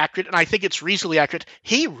got was accurate, and I think it's reasonably accurate,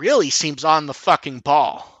 he really seems on the fucking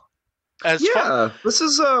ball. This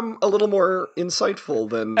is a little more insightful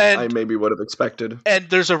than I maybe would have expected. And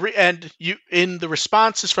there's in the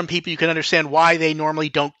responses from people, you can understand why they normally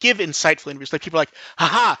don't give insightful interviews. Like people are like,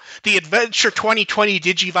 haha, the Adventure 2020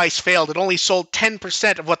 Digivice failed. It only sold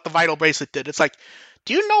 10% of what the Vital Bracelet did. It's like,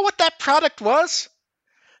 do you know what that product was?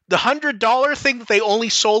 The $100 thing that they only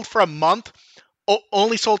sold for a month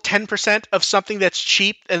only sold 10% of something that's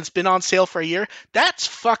cheap and it's been on sale for a year. That's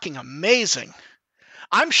fucking amazing.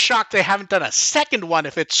 I'm shocked they haven't done a second one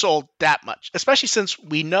if it sold that much, especially since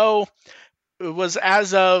we know it was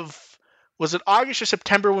was it August or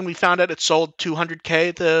September when we found out it sold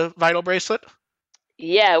 200K, the Vital Bracelet?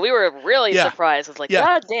 Yeah, we were really surprised. It's like,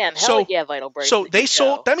 God damn, hell yeah, Vital Bracelet. So they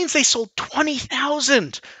sold, that means they sold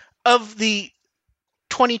 20,000 of the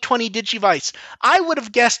 2020 Digivice. I would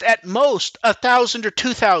have guessed at most 1,000 or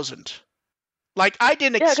 2,000. Like, I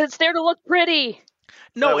didn't. Yeah, because it's there to look pretty.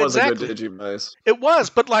 No, that was exactly. a good Digivice. It was,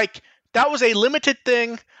 but like that was a limited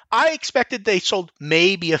thing. I expected they sold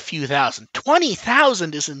maybe a few thousand.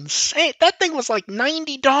 20,000 is insane. That thing was like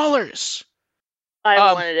 $90.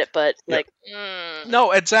 I wanted it, but like,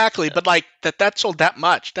 no, exactly. But like that sold that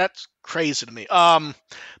much. That's crazy to me.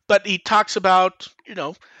 But he talks about,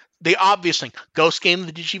 the obvious thing. Ghost Game and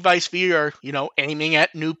the Digivice V are, aiming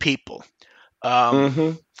at new people.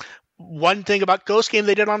 One thing about Ghost Game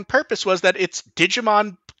they did on purpose was that it's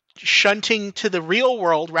Digimon shunting to the real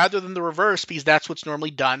world rather than the reverse, because that's what's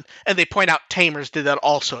normally done. And they point out Tamers did that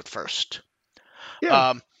also at first.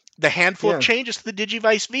 Yeah. The handful of changes to the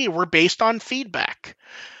Digivice V were based on feedback.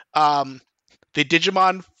 The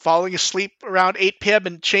Digimon falling asleep around 8 p.m.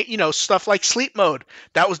 and stuff like sleep mode,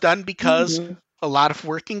 that was done because a lot of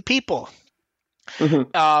working people.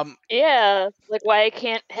 Yeah, like why I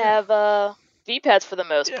can't have VPADs for the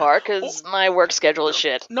most part, because my work schedule is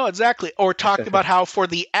shit. No, exactly. Or talked about how for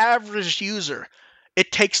the average user,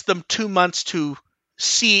 it takes them 2 months to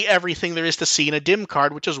see everything there is to see in a DIM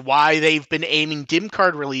card, which is why they've been aiming DIM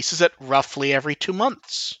card releases at roughly every 2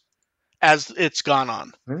 months as it's gone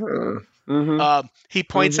on. He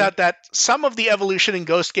points out that some of the evolution in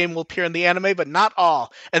Ghost Game will appear in the anime, but not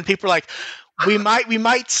all. And people are like, we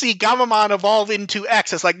might see Gamamon evolve into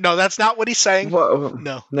X. It's like, no, that's not what he's saying. Whoa.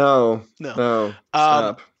 No.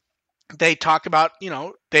 Stop. They talk about,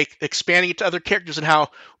 they expanding it to other characters and how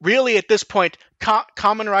really at this point,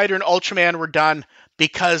 Kamen Rider and Ultraman were done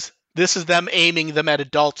because this is them aiming them at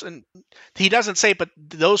adults. And he doesn't say, but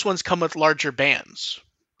those ones come with larger bands.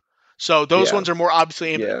 So those ones are more obviously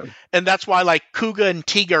aimed at. And that's why like Kuga and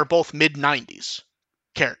Tiga are both mid-90s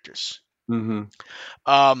characters.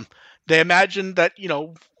 They imagine that,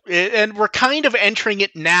 and we're kind of entering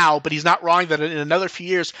it now, but he's not wrong that in another few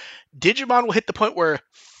years, Digimon will hit the point where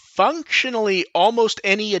functionally almost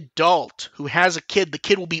any adult who has a kid, the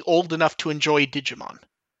kid will be old enough to enjoy Digimon.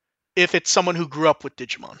 If it's someone who grew up with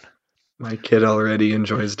Digimon. My kid already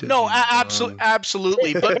enjoys Digimon. No,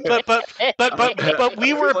 absolutely. But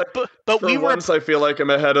we were, once I feel like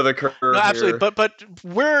I'm ahead of the curve. No, absolutely. Here. But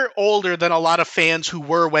we're older than a lot of fans who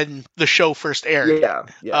were when the show first aired.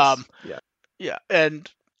 Yeah. And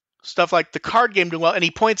stuff like the card game doing well. And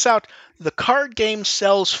he points out the card game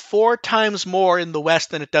sells 4 times more in the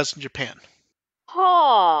West than it does in Japan.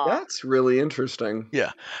 That's really interesting.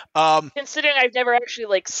 Yeah. Considering I've never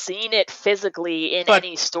actually seen it physically in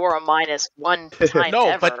any store minus one time. No,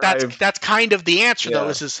 ever. but that's kind of the answer though.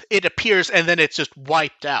 Is it appears and then it's just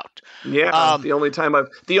wiped out. Yeah. The only time I've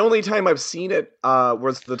seen it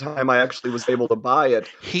was the time I actually was able to buy it.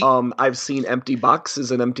 I've seen empty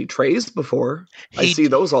boxes and empty trays before. I see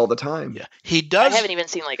those all the time. Yeah. He does. I haven't even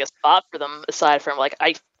seen a spot for them aside from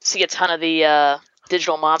I see a ton of the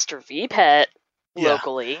Digital Monster V-Pet.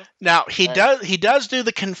 Locally. Now he does do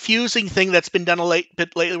the confusing thing that's been done a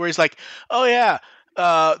bit lately, where he's like, "Oh yeah,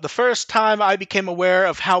 the first time I became aware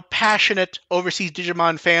of how passionate overseas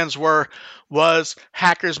Digimon fans was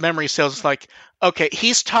Hacker's Memory Sales." It's like, okay,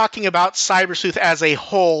 he's talking about Cybersleuth as a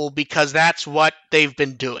whole because that's what they've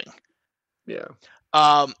been doing. Yeah.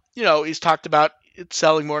 He's talked about it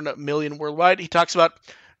selling more than 1 million worldwide. He talks about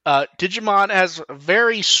Digimon has a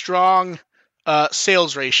very strong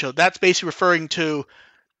sales ratio. That's basically referring to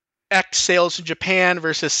X sales in Japan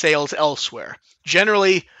versus sales elsewhere.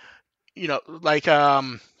 Generally,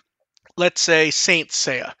 let's say Saint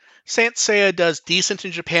Seiya. Saint Seiya does decent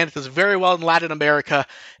in Japan. It does very well in Latin America.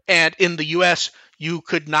 And in the US, you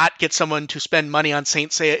could not get someone to spend money on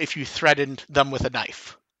Saint Seiya if you threatened them with a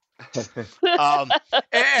knife.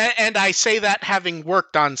 And I say that having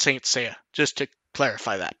worked on Saint Seiya, just to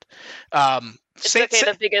clarify that.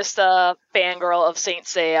 The biggest fangirl of Saint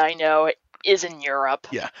Seiya I know is in Europe.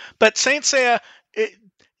 Yeah, but Saint Seiya,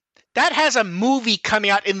 that has a movie coming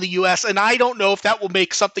out in the U.S., and I don't know if that will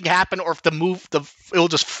make something happen or if it will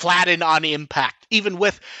just flatten on impact, even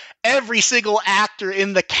with every single actor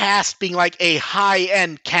in the cast being like a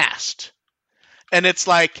high-end cast. And it's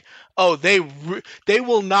like, oh, they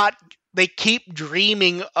will not. They keep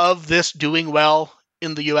dreaming of this doing well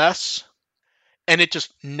in the U.S., and it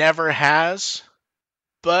just never has.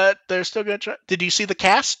 But they're still going to try. Did you see the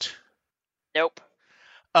cast? Nope.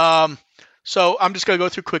 So I'm just going to go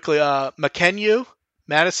through quickly. Makenyu,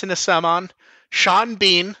 Madison Asamon, Sean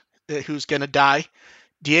Bean, who's going to die,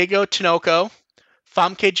 Diego Tinoco,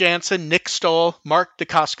 Famke Janssen, Nick Stoll, Mark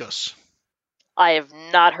Dacascos. I have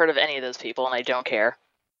not heard of any of those people, and I don't care.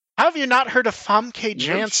 How have you not heard of Famke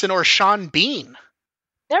Janssen or Sean Bean?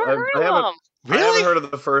 Never heard of them. Really? I haven't heard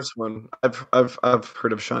of the first one. I've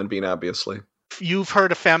heard of Sean Bean, obviously. You've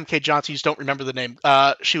heard of Famke Janssen, you just don't remember the name.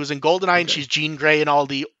 She was in GoldenEye, and she's Jean Grey in all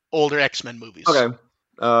the older X-Men movies. Okay.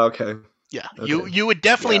 Okay. Yeah, okay. You would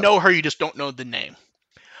definitely know her, you just don't know the name.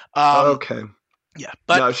 Okay. Yeah,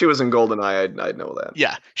 but no, she was in GoldenEye. I'd know that.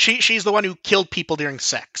 Yeah, she's the one who killed people during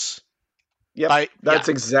sex. Yep, that's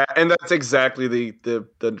exactly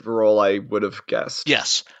the role I would have guessed.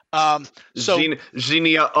 Yes.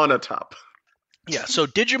 Genia Onatop. Yeah, so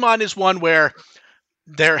Digimon is one where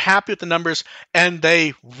they're happy with the numbers, and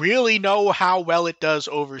they really know how well it does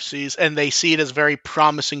overseas, and they see it as very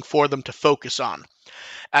promising for them to focus on.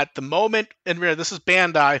 At the moment, and this is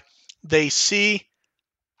Bandai, they see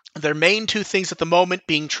their main two things at the moment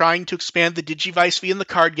being trying to expand the Digivice V in the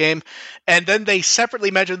card game, and then they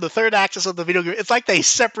separately mentioned the third axis of the video game. It's like they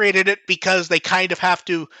separated it because they kind of have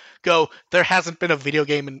to go, there hasn't been a video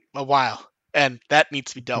game in a while, and that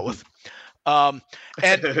needs to be dealt with. And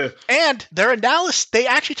their analysis, they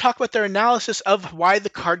actually talk about their analysis of why the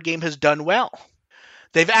card game has done well.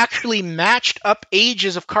 They've actually matched up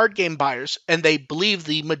ages of card game buyers, and they believe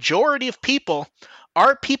the majority of people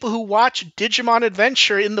are people who watched Digimon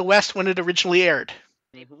Adventure in the West when it originally aired.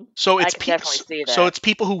 Mm-hmm. So it's it's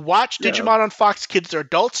people who watch Digimon on Fox Kids. They're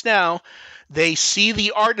adults now. They see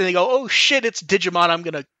the art and they go, "Oh shit, it's Digimon! I'm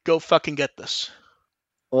gonna go fucking get this."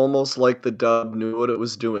 Almost like the dub knew what it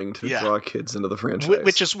was doing to draw kids into the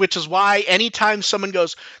franchise. Which is why anytime someone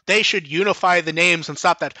goes, they should unify the names and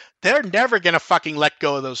stop that, they're never gonna fucking let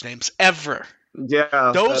go of those names ever.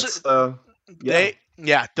 Yeah, those exactly.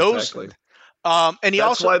 And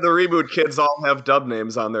that's why the reboot kids all have dub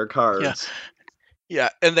names on their cards. Yeah,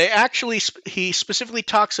 and he specifically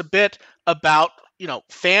talks a bit about,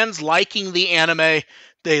 fans liking the anime,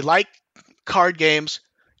 they like card games,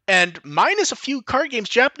 and minus a few card games,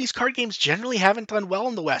 Japanese card games generally haven't done well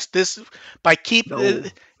in the West. He talks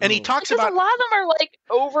about a lot of them are like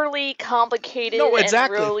overly complicated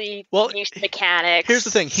and really niche mechanics. Here's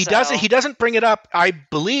the thing, he doesn't bring it up. I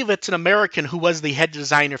believe it's an American who was the head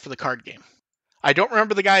designer for the card game. I don't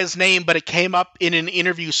remember the guy's name, but it came up in an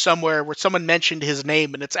interview somewhere where someone mentioned his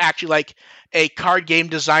name, and it's actually like a card game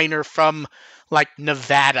designer from like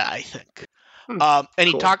Nevada, I think. And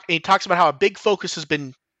cool. He talks about how a big focus has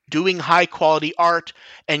been doing high quality art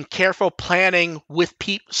and careful planning with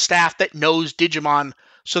staff that knows Digimon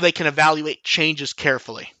so they can evaluate changes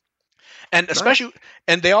carefully. And especially,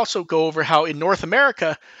 and they also go over how in North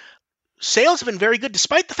America, sales have been very good,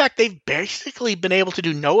 despite the fact they've basically been able to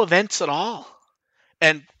do no events at all.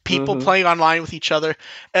 And people playing online with each other.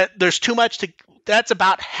 There's too much that's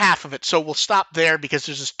about half of it. So we'll stop there because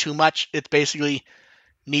there's just too much. It's basically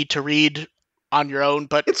need to read on your own.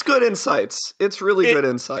 But it's good insights. It's really good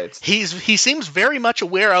insights. He seems very much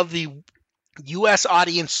aware of the U.S.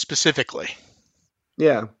 audience specifically.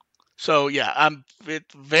 Yeah. So yeah,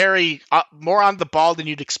 it's very more on the ball than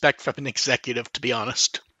you'd expect from an executive, to be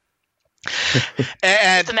honest.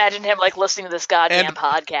 And just imagine him like listening to this goddamn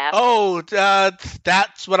podcast. Oh,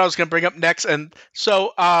 that's what I was going to bring up next. And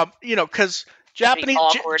so, because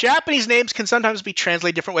Japanese names can sometimes be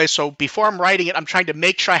translated different ways. So before I'm writing it, I'm trying to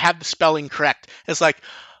make sure I have the spelling correct. It's like,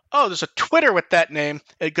 oh, there's a Twitter with that name.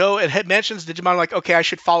 It mentions Digimon. I'm like, okay, I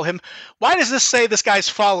should follow him. Why does this say this guy's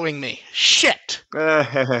following me? Shit.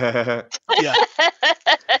 Yeah.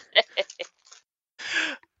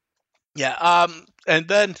 Yeah. And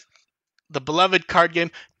then the beloved card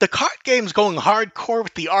game. The card game's going hardcore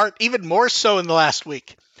with the art, even more so in the last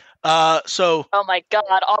week. Oh my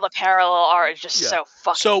god, all the parallel art is just so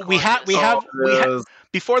fucking. So we have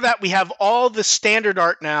before that we have all the standard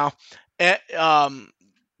art now.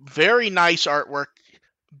 Very nice artwork.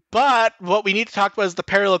 But what we need to talk about is the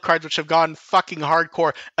parallel cards, which have gone fucking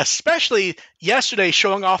hardcore. Especially yesterday,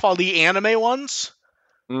 showing off all the anime ones.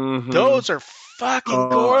 Mm-hmm. Those are fucking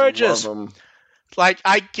gorgeous. I love them.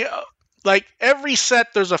 Like every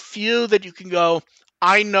set, there's a few that you can go,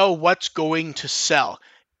 I know what's going to sell.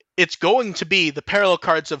 It's going to be the parallel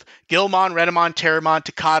cards of Gilmon, Reppamon, Terramon,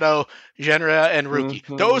 Takato, Genera, and Rookie.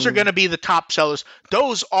 Mm-hmm. Those are going to be the top sellers.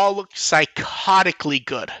 Those all look psychotically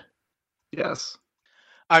good. Yes.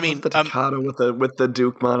 I mean, the Takato with the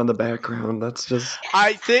Dukemon in the background. That's just.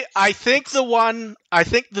 I think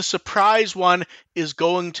the surprise one is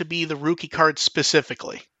going to be the Rookie card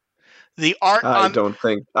specifically. The art. I don't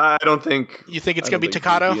think. You think it's going to be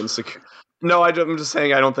Takato? No, I'm just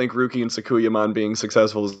saying I don't think Rookie and Sakuyamon being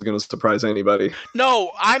successful is going to surprise anybody.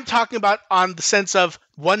 No, I'm talking about on the sense of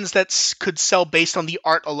ones that could sell based on the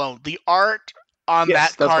art alone. The art on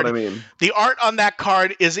that card. That's what I mean. The art on that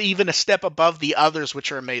card is even a step above the others,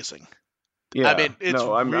 which are amazing. Yeah, I mean, it's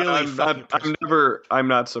really fucking impressive. I'm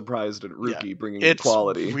not surprised at Rookie bringing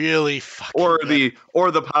quality. It's really fucking or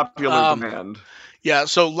the popular demand. Yeah,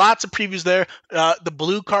 so lots of previews there. The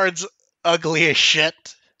blue card's ugly as shit.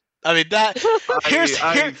 I mean that. Here's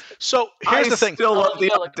the thing. I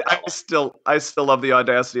still love the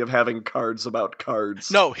audacity of having cards about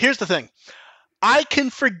cards. No, here's the thing. I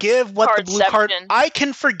can forgive what the blue card. I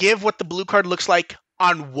can forgive what the blue card looks like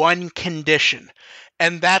on one condition,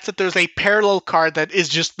 and that's that there's a parallel card that is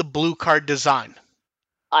just the blue card design.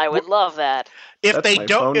 I would love that. If they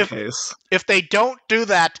don't do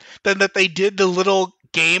that, then that they did the little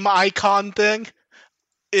game icon thing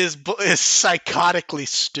is psychotically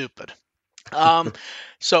stupid.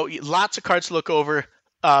 So lots of cards to look over.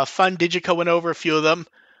 Fun Digico went over a few of them.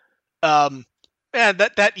 And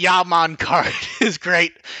that Yaman card is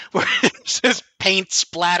great, where it's just paint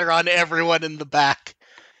splatter on everyone in the back.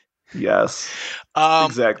 Yes,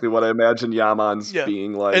 exactly what I imagine Yaman's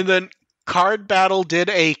being like. And then Card Battle did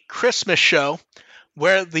a Christmas show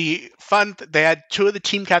where they had two of the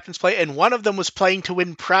team captains play, and one of them was playing to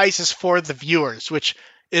win prizes for the viewers, which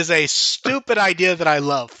is a stupid idea that I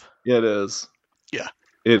love. It is. Yeah.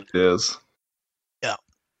 It is. Yeah.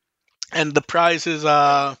 And the prize is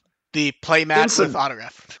the playmat with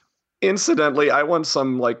autograph. Incidentally, I want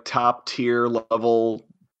some top tier level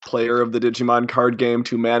player of the Digimon card game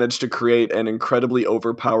to manage to create an incredibly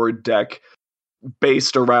overpowered deck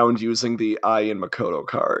based around using the Ai and Makoto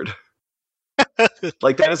card.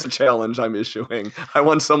 That is a challenge I'm issuing. I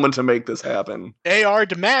want someone to make this happen. AR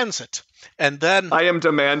demands it. And then I am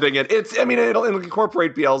demanding it. It'll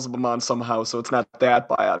incorporate Beelzebumon somehow, so it's not that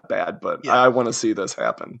bad, but I want to see this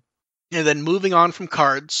happen. And then moving on from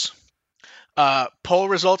cards, poll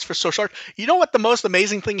results for social art. You know what the most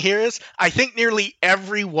amazing thing here is? I think nearly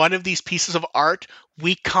every one of these pieces of art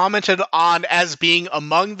we commented on as being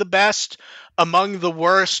among the best, among the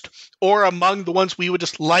worst, or among the ones we would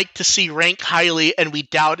just like to see rank highly, and we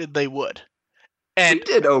doubted they would. And we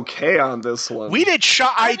did okay on this one. We did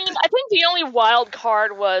I think the only wild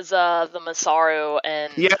card was the Masaru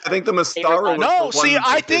and I think the Masaru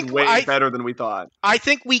was way better than we thought. I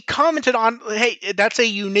think we commented on, hey, that's a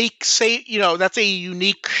unique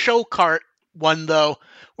show cart one though,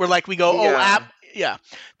 where we go,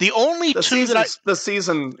 The only two the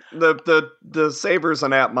Sabers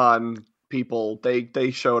and Appmon people,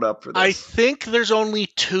 they showed up for this. I think there's only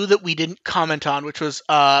two that we didn't comment on, which was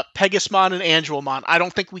Pegasmon and Angelmon. I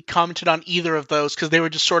don't think we commented on either of those because they were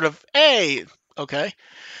just sort of, hey, okay.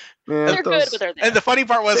 Yeah, they're good, but they're there. And the funny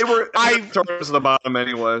part was they were towards the bottom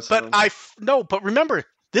anyway. So. But remember,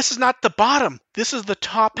 this is not the bottom. This is the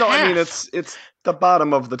top half. I mean it's the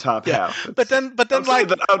bottom of the top half. But then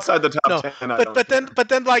outside the top 10. But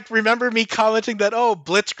then remember me commenting that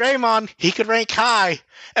Blitz Greymon, he could rank high,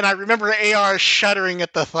 and I remember AR shuddering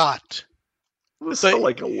at the thought. It was still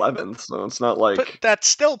 11th, so it's not like. But that's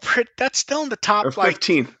still in the top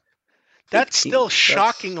 15th. That's still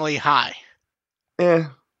shockingly high. Yeah.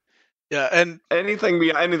 Yeah, and anything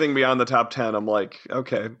beyond the top 10, I'm like,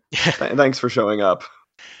 okay, thanks for showing up.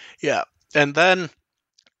 Yeah, and then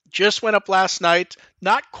just went up last night.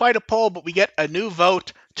 Not quite a poll, but we get a new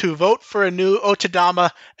vote to vote for a new Otadama,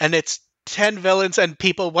 and it's 10 villains, and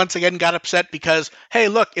people once again got upset because, hey,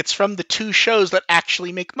 look, it's from the two shows that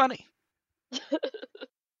actually make money.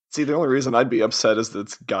 See, the only reason I'd be upset is that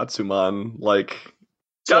it's Gatsumon.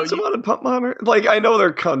 Gatsumon and Pumpmon are, I know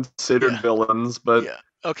they're considered villains, but... Yeah.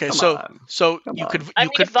 Okay, Come so on. you could.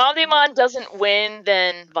 If Vandemon doesn't win,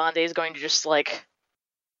 then Vande is going to just fly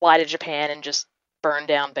to Japan and just burn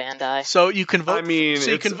down Bandai. So you can vote. You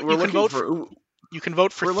can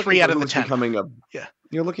vote for 3 out of the 10.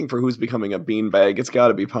 You're looking for who's becoming a beanbag. It's got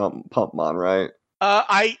to be Pumpmon, right?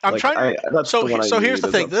 I'm trying. So here's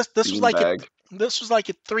the thing. This was at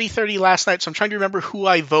 3:30 last night. So I'm trying to remember who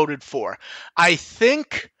I voted for.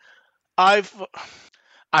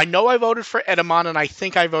 I know I voted for Edamon, and I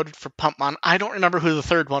think I voted for Pumpmon. I don't remember who the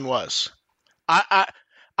third one was.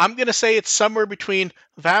 I'm gonna say it's somewhere between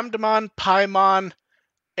Vamdemon, Paimon,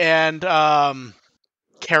 and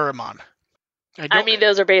Caramon. I mean,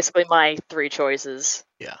 those are basically my 3 choices.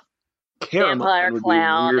 Yeah. Vampire, would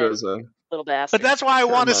clown, be weird and as a little bastard. But that's why I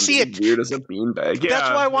want to see it. Weird as a beanbag. That's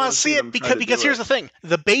why I want to see it because here's the thing: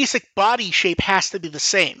 the basic body shape has to be the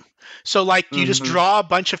same. So you just draw a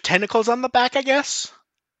bunch of tentacles on the back, I guess.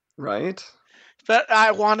 Right. But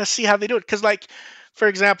I want to see how they do it because, for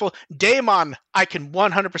example, Daemon, I can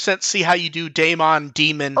 100% see how you do Daemon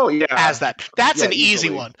Demon as that. That's an easy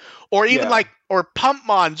one. Or even or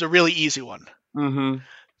Pumpmon's a really easy one. Mm-hmm.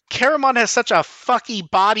 Caramon has such a fucky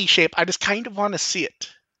body shape. I just kind of want to see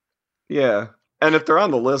it. Yeah. And if they're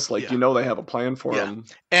on the list, they have a plan for them.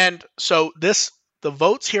 And so the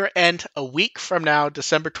votes here end a week from now,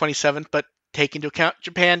 December 27th, but take into account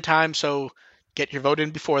Japan time, so get your vote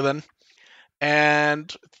in before then.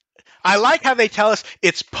 And I like how they tell us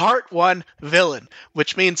it's part 1 villain,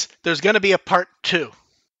 which means there's going to be a part 2.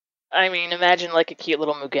 I mean, imagine a cute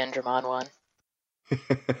little Mugendramon one.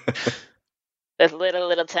 With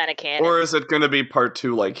little tiny cannon. Or is it going to be part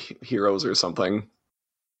 2 Heroes or something?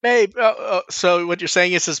 Maybe. So what you're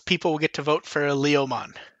saying is people will get to vote for a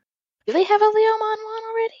Leomon. Do they have a Leomon one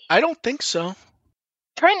already? I don't think so. I'm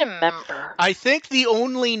trying to remember. I think the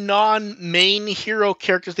only non-main hero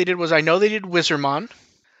characters they did was I know they did Wizardmon.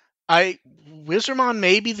 Wizardmon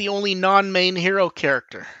may be the only non-main hero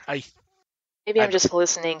character. Maybe I'm just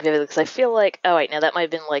hallucinating vividly because I feel like that might have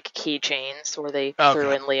been keychains where they threw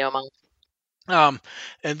in Leomon. And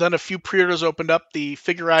then a few pre-orders opened up. The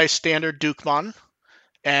Figurized Standard Dukemon.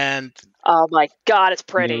 And oh my god, it's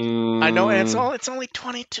pretty. I know, and it's only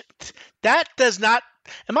 22. That does not.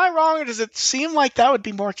 Am I wrong, or does it seem like that would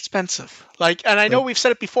be more expensive? And I know we've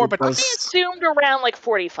said it before, but I assumed around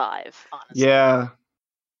 45. Honestly. Yeah.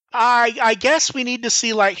 I guess we need to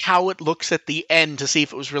see how it looks at the end to see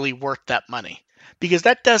if it was really worth that money, because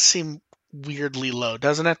that does seem weirdly low,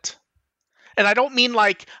 doesn't it? And I don't mean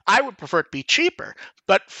I would prefer it to be cheaper,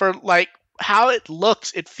 but for how it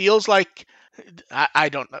looks, it feels like. I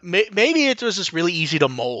don't know. Maybe it was just really easy to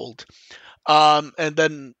mold. And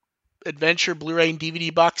then Adventure Blu-ray and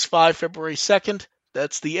DVD Box 5, February 2nd.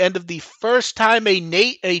 That's the end of the first time a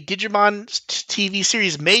Digimon TV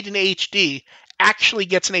series made in HD actually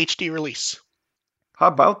gets an HD release. How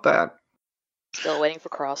about that? Still waiting for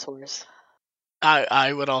Crosswords.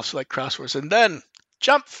 I would also like Crosswords. And then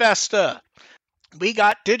Jump Festa. We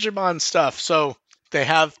got Digimon stuff. So they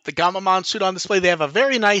have the Gamamon suit on display. They have a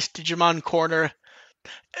very nice Digimon corner.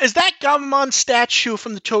 Is that Gamamon statue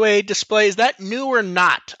from the Toei display, is that new or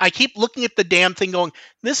not? I keep looking at the damn thing going,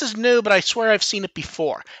 this is new, but I swear I've seen it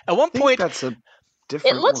before. At one point... that's a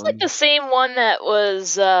different It looks one. like the same one that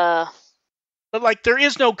was... But, there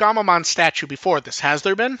is no Gamamon statue before this, has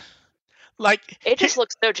there been? It just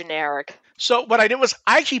looks so generic. So what I did was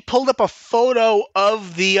I actually pulled up a photo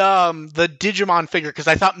of the Digimon figure because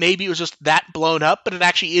I thought maybe it was just that blown up, but it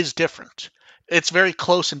actually is different. It's very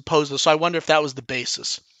close in pose, though, so I wonder if that was the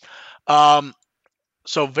basis.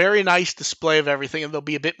 So very nice display of everything, and there'll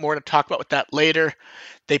be a bit more to talk about with that later.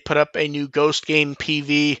 They put up a new Ghost game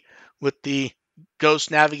PV with the Ghost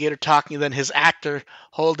Navigator talking, and then his actor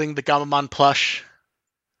holding the Gamamon plush,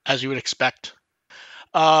 as you would expect.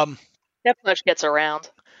 That plush gets around.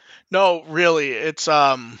 No, really, it's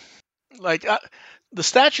the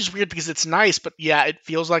statue's weird because it's nice, but yeah, it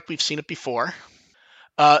feels like we've seen it before.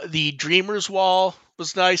 The Dreamer's wall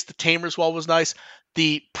was nice. The Tamer's wall was nice.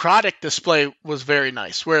 The product display was very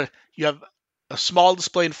nice, where you have a small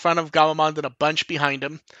display in front of Gamamon and a bunch behind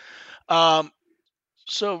him.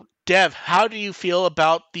 So, Dev, how do you feel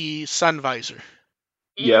about the sun visor?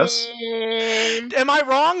 Yes. Am I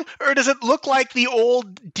wrong? Or does it look like the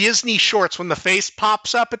old Disney shorts when the face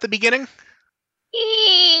pops up at the beginning?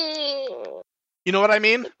 You know what I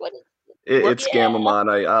mean? It's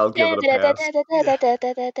Gamamon. I'll give it a pass.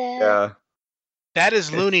 Yeah. That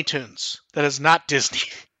is Looney Tunes. That is not Disney.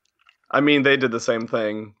 I mean, they did the same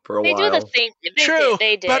thing for a while. They do the same thing. True,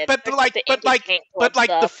 they did. But the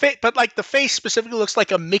face specifically looks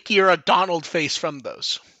like a Mickey or a Donald face from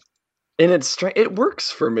those. And it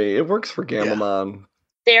works for me. It works for Gamamon.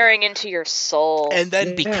 Staring into your soul. And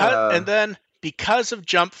then because of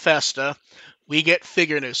Jump Festa, we get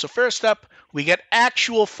figure news. So first up, we get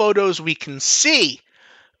actual photos we can see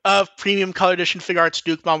of Premium Color Edition Figure Arts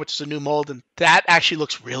Dukemon, which is a new mold, and that actually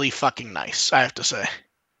looks really fucking nice, I have to say.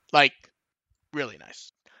 Really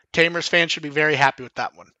nice. Tamers fans should be very happy with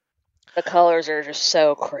that one. The colors are just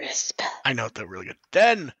so crisp. I know, they're really good.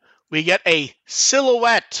 Then we get a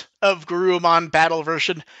silhouette of Garurumon battle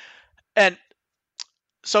version. And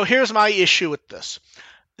so here's my issue with this.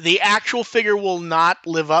 the actual figure will not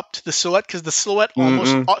live up to the silhouette because the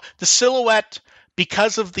silhouette,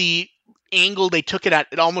 because of the angle they took it at,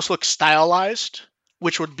 it almost looks stylized,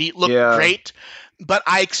 which would look great. But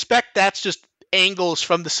I expect that's just angles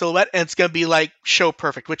from the silhouette, and it's going to be like show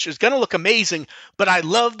perfect, which is going to look amazing. But I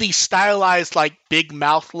love the stylized like big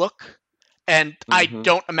mouth look, and I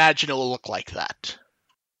don't imagine it will look like that.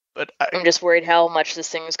 But I'm just worried how much this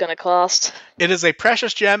thing is going to cost. It is a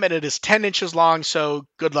precious gem, and it is 10 inches long, so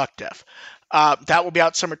good luck, Dev. That will be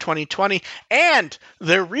out summer 2020. And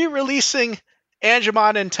they're re-releasing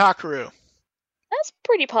Angemon and Takaru. That's a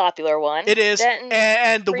pretty popular one. It is.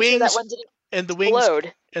 And the wings... That one didn't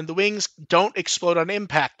explode. And the wings don't explode on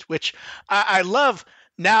impact, which I love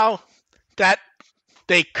now that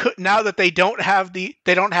they don't have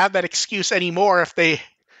that excuse anymore if they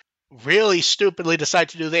really stupidly decide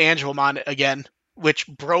to do the Angelmon again, which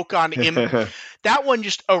broke on that one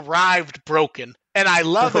just arrived broken. And I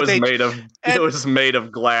love it was made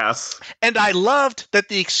of glass. And I loved that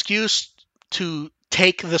the excuse to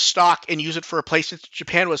take the stock and use it for replacement to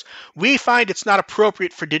Japan was, we find it's not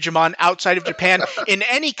appropriate for Digimon outside of Japan in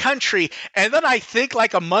any country. And then I think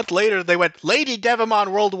like a month later they went Lady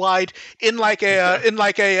Devimon worldwide in like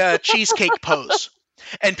a cheesecake pose.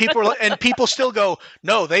 And people still go,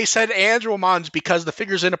 no, they said Andromon's because the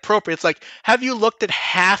figure's inappropriate. It's like, have you looked at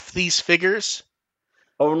half these figures?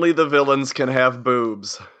 Only the villains can have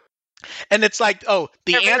boobs. And it's like, oh,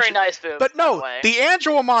 very nice boobs. But no, the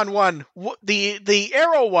Andromon one, the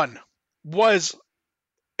Arrow one, was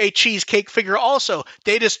a cheesecake figure also.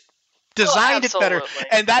 They just designed it better.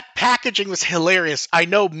 And that packaging was hilarious. I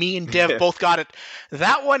know me and Dev both got it.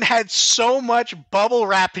 That one had so much bubble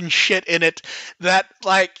wrap and shit in it that,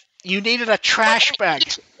 like, you needed a trash bag.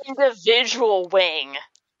 Each individual wing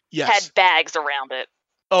had bags around it.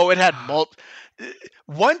 Oh, it had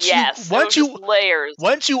once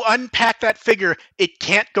you unpack that figure, it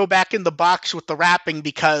can't go back in the box with the wrapping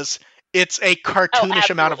because it's a cartoonish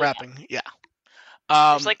amount of wrapping. Yeah.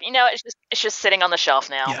 It's like, it's just sitting on the shelf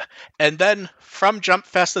now. Yeah. And then from Jump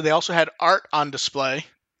Festa, they also had art on display,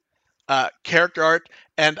 character art,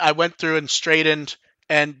 and I went through and straightened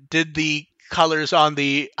and did the colors on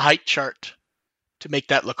the height chart to make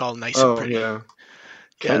that look all nice and pretty. Yeah.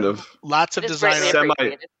 Kind of. Lots of design.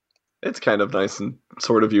 It's kind of nice and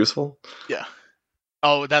sort of useful. Yeah.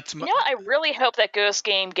 Oh, that's... I really hope that Ghost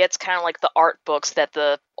Game gets kind of like the art books that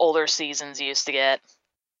the older seasons used to get.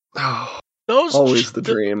 Oh, always the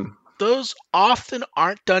dream. Those often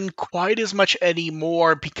aren't done quite as much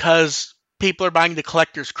anymore because people are buying the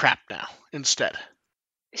collector's crap now instead.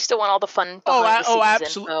 You still want all the fun behind the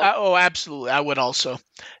scenes info. Absolutely. I would also.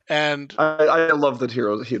 And I love that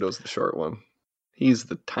Hiro's the short one. He's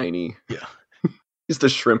the tiny... Yeah. He's the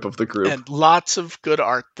shrimp of the group. And lots of good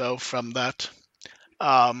art, though, from that.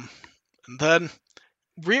 And then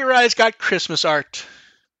Re-Rise got Christmas art.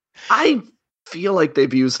 I feel like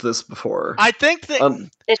they've used this before. I think that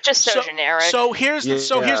it's just so generic. So here's the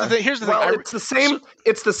thing.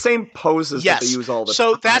 It's the same poses that they use all the time.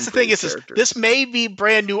 So that's the thing is this may be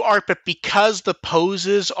brand new art, but because the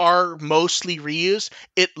poses are mostly reused,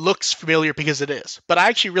 it looks familiar because it is. But I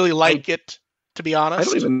actually really like it. To be honest,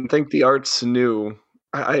 I don't even think the art's new.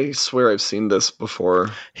 I swear I've seen this before.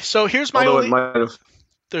 So here's my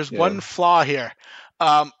There's one flaw here.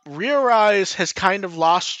 Re-Rise has kind of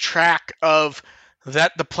lost track of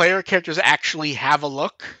that the player characters actually have a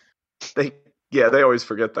look. They always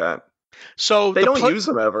forget that. So they don't use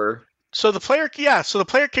them ever. So the player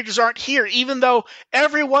characters aren't here, even though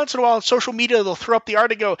every once in a while on social media they'll throw up the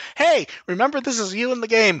art and go, "Hey, remember this is you in the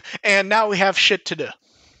game, and now we have shit to do."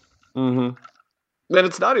 Mm-hmm. And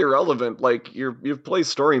it's not irrelevant. Like, you play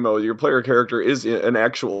story mode, your player character is an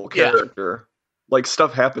actual character. Like,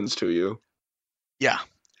 stuff happens to you. Yeah.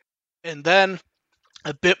 And then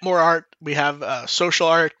a bit more art. We have social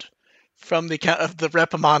art from the account of the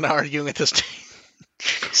Reppamon arguing at this time.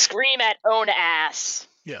 Scream at own ass.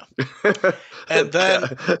 Yeah. And then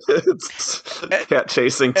it's cat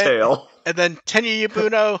chasing tail. And then Tenya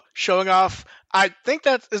Yabuno showing off. I think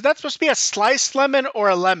is that supposed to be a sliced lemon or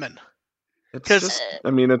a lemon?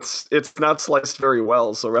 It's not sliced very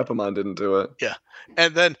well, so Reppamon didn't do it. Yeah.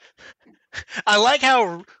 And then I like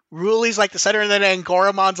how Ruli's like the center, and then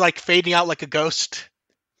Angoramon's like fading out like a ghost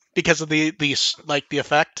because of the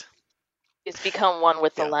effect. It's become one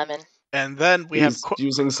with the lemon. And then He's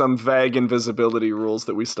using some vague invisibility rules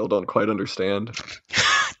that we still don't quite understand.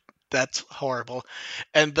 That's horrible.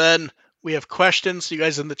 And then we have questions. You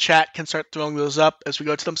guys in the chat can start throwing those up as we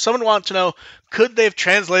go to them. Someone wants to know, could they have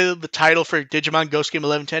translated the title for Digimon Ghost Game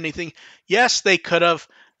 11 to anything? Yes, they could have.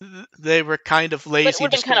 They were kind of lazy. But it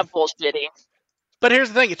would have been kind of bullshitty. But here's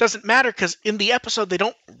the thing: it doesn't matter because in the episode they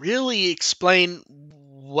don't really explain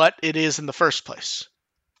what it is in the first place.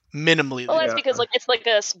 Minimally. Well, that's because it's like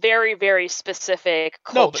a very, very specific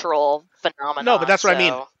cultural phenomenon. No, but that's what I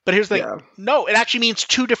mean. But here's the thing: no, it actually means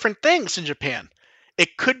two different things in Japan.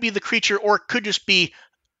 It could be the creature, or it could just be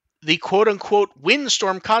the quote-unquote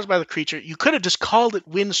windstorm caused by the creature. You could have just called it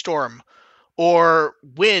windstorm or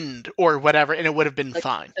wind or whatever, and it would have been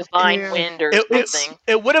fine. Divine wind or something.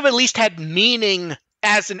 It would have at least had meaning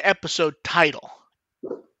as an episode title.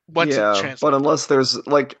 But unless there's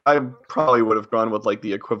I probably would have gone with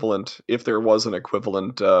the equivalent, if there was an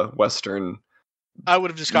equivalent Western. I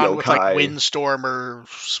would have just gone with windstorm or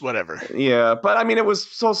whatever. Yeah, but I mean, it was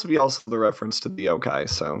supposed to be also the reference to the yokai,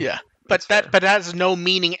 so yeah. But that has no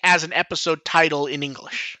meaning as an episode title in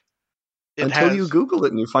English. Until you Google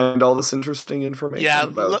it and you find all this interesting information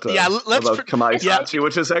about Kamaitachi,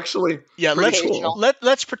 which is actually pretty cool.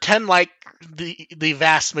 Let's pretend like the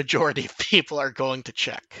vast majority of people are going to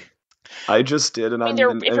check. I just did, and if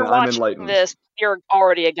you're watching this, you're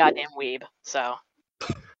already a goddamn weeb. So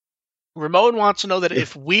Ramon wants to know that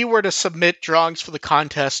if we were to submit drawings for the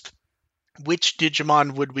contest, which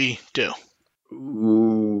Digimon would we do?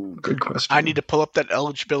 Ooh, good question. I need to pull up that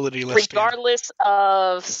eligibility list. Regardless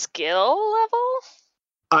of skill level?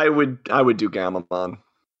 I would do Gamamon.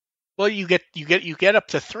 Well, you get up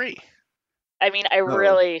to 3. I mean, I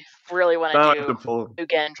really want to do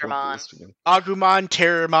Mugendramon. Agumon,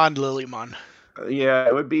 Terriermon, Lilymon. Yeah,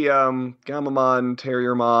 it would be Gamamon,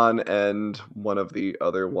 Terriermon, and one of the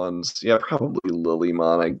other ones. Yeah, probably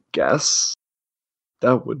Lilymon, I guess.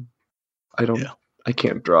 That would. I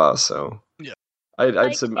can't draw, so. Yeah. I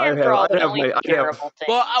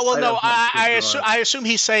assume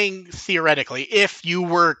he's saying theoretically, if you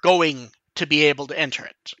were going to be able to enter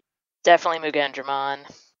it. Definitely Mugendramon.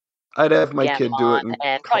 I'd have my kid do it.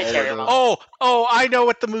 And probably Terriermon. Oh, I know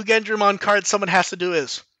what the Mugendramon card someone has to do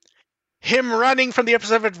is. Him running from the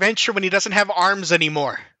episode of Adventure when he doesn't have arms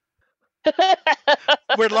anymore.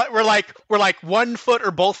 we're like 1 foot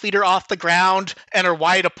or both feet are off the ground and are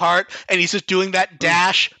wide apart, and he's just doing that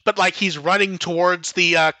dash, but he's running towards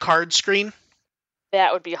the card screen.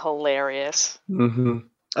 That would be hilarious. Mm-hmm.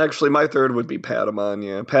 Actually, my third would be Patamon.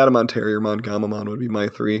 Yeah, Patamon, Terriermon, Gamamon would be my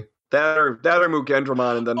 3. That or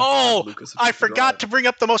Mugendramon, and then Lucas. I forgot to bring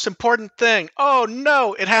up the most important thing. Oh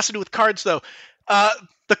no, it has to do with cards though.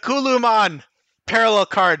 The Kulumon parallel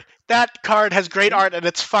card. That card has great art, and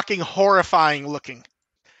it's fucking horrifying looking.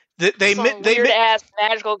 They weird ass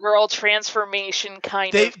magical girl transformation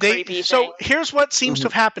kind of creepy so thing. Here's what seems to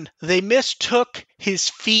have happened. They mistook his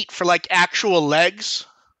feet for actual legs,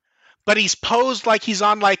 but he's posed like he's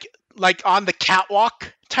on on the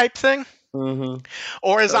catwalk type thing. Mm-hmm.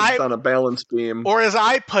 Or as on a balance beam. Or as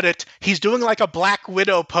I put it, he's doing a Black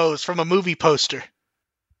Widow pose from a movie poster.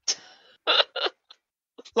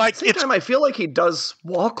 I feel like he does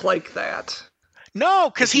walk like that. No,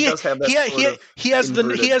 because he has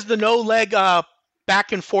the no leg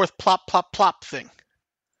back and forth plop plop plop thing.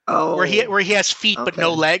 Oh, where he has feet but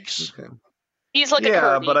no legs. Okay. He's like a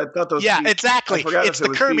Kirby. But I thought those. Yeah, exactly. It's the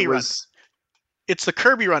Kirby run. It's the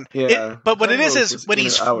Kirby run. Yeah. But what it is when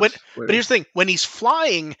he's but here's the thing: when he's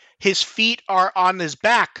flying, his feet are on his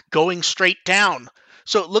back, going straight down.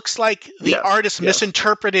 So it looks like the artist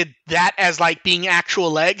misinterpreted that as being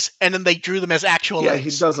actual legs, and then they drew them as actual legs.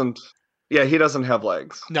 He doesn't. Yeah, he doesn't have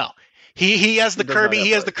legs. No, he has the Kirby.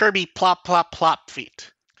 He has the Kirby plop plop plop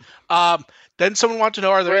feet. Then someone wants to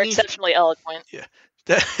know: are there any exceptionally eloquent? Yeah.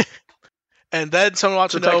 And then someone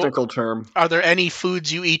wants to know: technical term. Are there any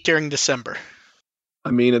foods you eat during December? I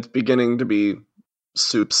mean, it's beginning to be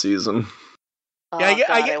soup season.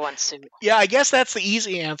 I want soup. Yeah, I guess that's the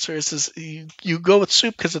easy answer. Is you go with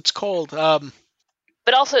soup because it's cold.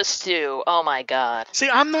 But also stew. Oh my god. See,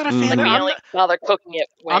 I'm not a fan. While they're cooking it.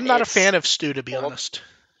 I'm not a fan of stew, to be honest.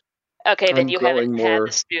 Okay, then you haven't had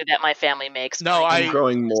the stew that my family makes. No, I'm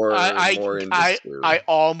growing more into stew. I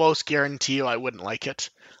almost guarantee you I wouldn't like it.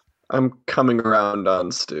 I'm coming around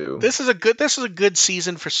on stew. This is a good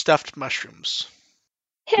season for stuffed mushrooms.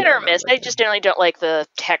 Hit or miss. I just generally don't like the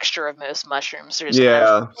texture of most mushrooms.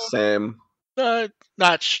 Same.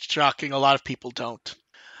 Not shocking. A lot of people don't.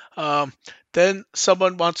 Then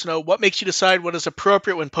someone wants to know what makes you decide what is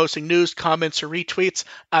appropriate when posting news, comments, or retweets.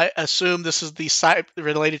 I assume this is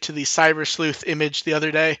related to the Cyber Sleuth image the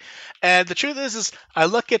other day. And the truth is I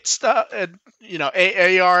look at stuff, and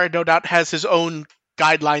AR no doubt has his own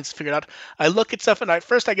guidelines figured out. I look at stuff, and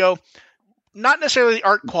first I go, not necessarily the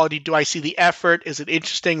art quality. Do I see the effort? Is it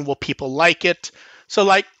interesting? Will people like it?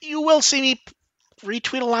 So, you will see me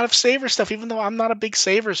retweet a lot of Savers stuff, even though I'm not a big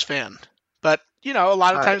Savers fan. But, a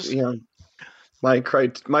lot of times... My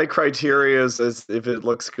criteria is if it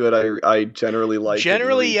looks good, I generally like it and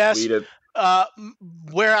retweet yes. it. I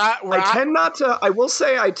tend not to. I will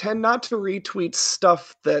say I tend not to retweet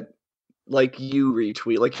stuff that like you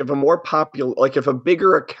retweet. Like if a more popular, like if a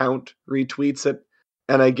bigger account retweets it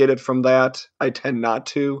and I get it from that, I tend not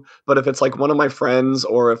to. But if it's like one of my friends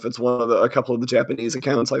or if it's a couple of the Japanese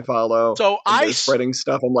accounts I follow, they're spreading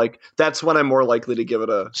stuff, I'm like, that's when I'm more likely to give it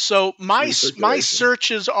a. So my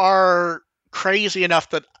searches are crazy enough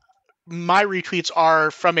that my retweets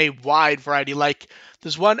are from a wide variety. Like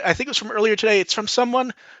there's one, I think it was from earlier today. It's from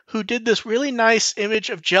someone who did this really nice image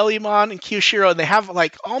of Jellymon and Kyushiro, and they have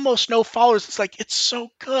like almost no followers. It's like, it's so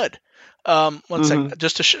good. One second,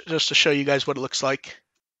 just to show you guys what it looks like.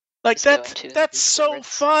 Like that's so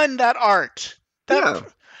fun, that art. Yeah.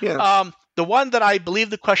 The one that I believe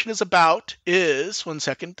the question is about is, one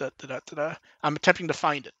second, I'm attempting to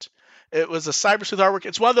find it. It was a Cyber Sleuth artwork.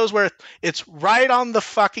 It's one of those where it's right on the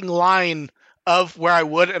fucking line of where I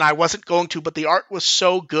would, and I wasn't going to, but the art was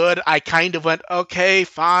so good, I kind of went, okay,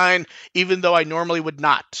 fine, even though I normally would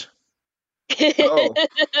not. Oh.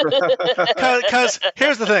 Because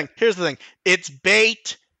here's the thing. It's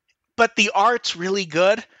bait, but the art's really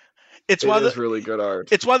good. It is really good art.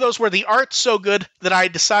 It's one of those where the art's so good that I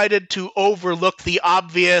decided to overlook the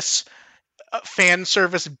obvious fan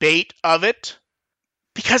service bait of it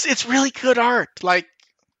because it's really good art. Like,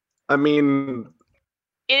 I mean,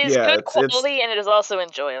 it is good quality and it is also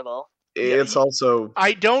enjoyable. It's also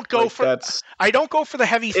I don't go for the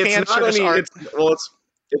heavy fan service art.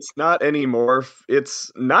 It's not anymore. It's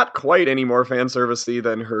not quite any more fan servicey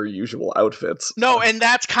than her usual outfits. No, and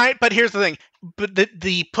that's but here's the thing. But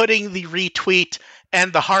the putting the retweet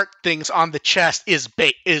and the heart things on the chest is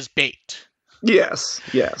bait. Yes.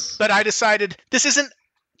 But I decided this isn't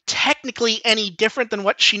technically any different than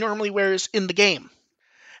what she normally wears in the game.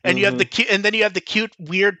 And you have then you have the cute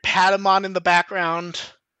weird Patamon in the background.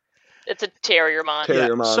 It's a Terriermon.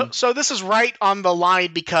 Yeah. So this is right on the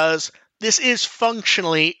line because this is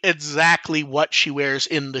functionally exactly what she wears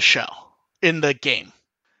in the game.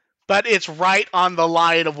 But it's right on the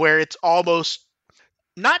line of where it's almost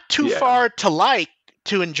not too far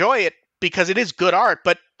to enjoy it because it is good art,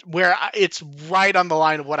 but where it's right on the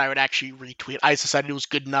line of what I would actually retweet. I decided it was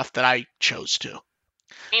good enough that I chose to.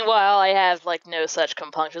 Meanwhile, I have like no such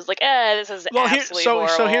compunctions. Like, this is absolutely horrible.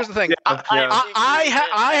 So here's the thing. I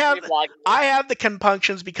have the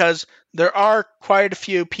compunctions because there are quite a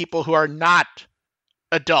few people who are not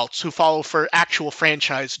adults who follow for actual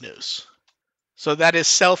franchise news. So that is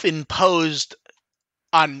self-imposed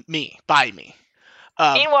on me, by me.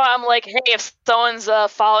 Meanwhile, I'm like, hey, if someone's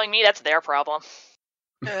following me, that's their problem.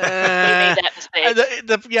 They made that mistake.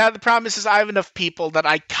 The problem is I have enough people that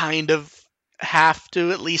I kind of have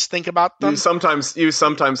to at least think about them. You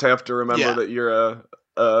sometimes have to remember that you're a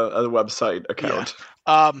website account.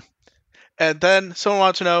 Yeah. And then someone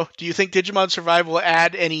wants to know, do you think Digimon Survive will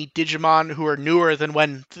add any Digimon who are newer than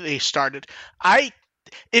when they started?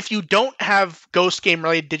 If you don't have Ghost Game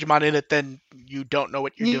related Digimon in it, then you don't know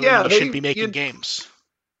what you're doing. You shouldn't be making games.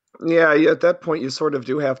 Yeah, at that point you sort of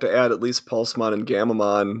do have to add at least Pulsemon and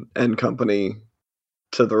Gamamon and company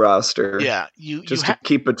to the roster. Yeah, to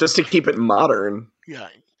keep it modern. Yeah,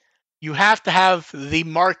 you have to have the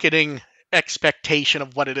marketing expectation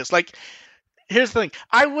of what it is. Like, here's the thing: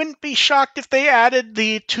 I wouldn't be shocked if they added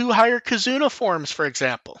the 2 higher Kazuna forms, for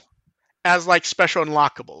example, as like special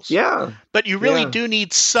unlockables. Yeah, but you really do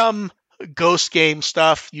need some Ghost Game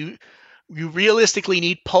stuff. You realistically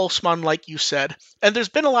need Pulsemon, like you said, and there's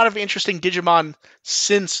been a lot of interesting Digimon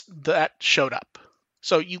since that showed up.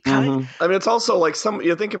 So you kind I mean, it's also like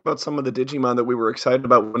you think about some of the Digimon that we were excited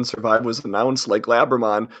about when Survive was announced, like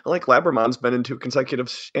Labramon's been in 2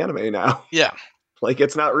 consecutive anime now. Yeah. Like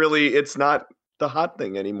it's not the hot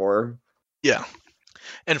thing anymore. Yeah.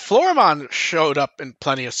 And Floramon showed up in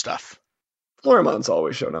plenty of stuff. Floramon's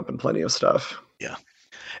always shown up in plenty of stuff. Yeah.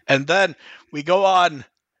 And then we go on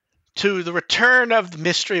to the return of the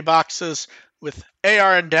mystery boxes with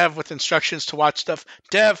AR and Dev with instructions to watch stuff.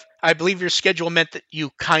 Dev, I believe your schedule meant that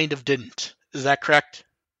you kind of didn't. Is that correct?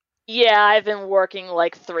 Yeah, I've been working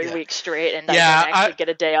like 3 weeks straight, and I didn't actually get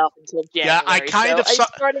a day off until January. Yeah, I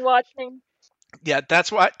started watching. Yeah,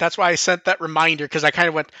 that's why I sent that reminder, because I kind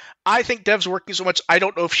of went, I think Dev's working so much, I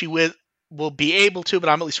don't know if she will be able to, but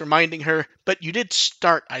I'm at least reminding her. But you did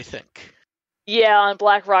start, I think. Yeah, on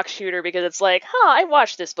Black Rock Shooter, because it's like, I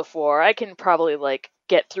watched this before. I can probably like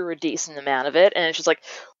get through a decent amount of it. And it's just like,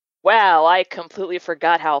 wow, I completely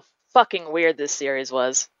forgot how fucking weird this series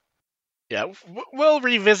was. Yeah, we'll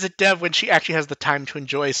revisit Dev when she actually has the time to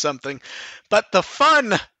enjoy something. But the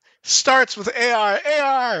fun starts with AR.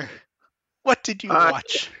 AR! What did you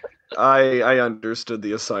watch? I understood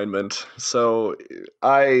the assignment, so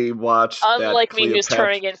I watched. Unlike that me, who's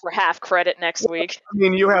turning in for half credit next week. I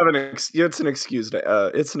mean, you have it's an excused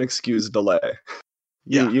delay.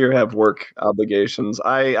 Yeah. You have work obligations.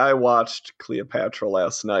 I watched Cleopatra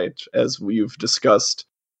last night, as we've discussed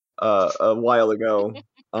a while ago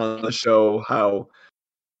on the show, how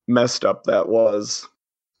messed up that was.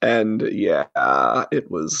 And yeah, it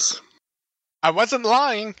was. I wasn't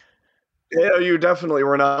lying. Yeah, you definitely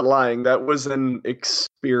were not lying. That was an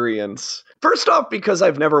experience. First off, because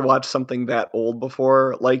I've never watched something that old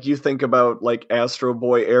before. Like, you think about like Astro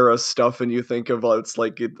Boy era stuff, and you think of it's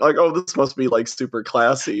like oh, this must be like super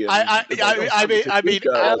classy. And I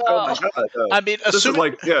mean, this is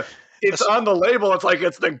like it's on the label. It's like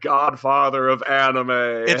it's the Godfather of anime.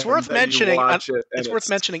 It's worth mentioning. It's worth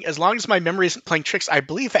mentioning. As long as my memory isn't playing tricks, I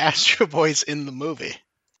believe Astro Boy's in the movie.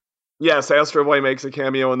 Yes, Astro Boy makes a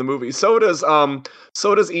cameo in the movie. So does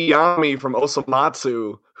Iyami from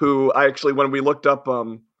Osomatsu, who I actually, when we looked up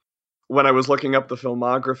when I was looking up the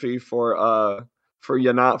filmography for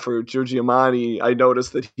Yuji Yamane, I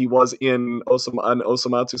noticed that he was in an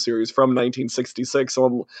Osomatsu series from 1966.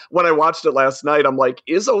 So when I watched it last night, I'm like,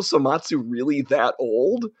 is Osomatsu really that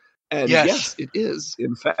old? And yes, it is,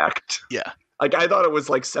 in fact. Yeah. Like, I thought it was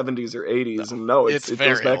like 70s or 80s, and no, it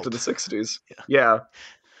goes back old. to the 60s. Yeah.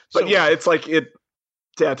 But yeah, it's like it.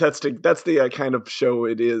 Yeah, that's the kind of show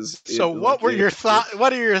it is. So, what were your thoughts?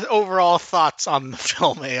 What are your overall thoughts on the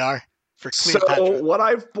film, AR, for Cleopatra? So, what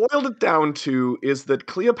I've boiled it down to is that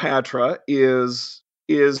Cleopatra is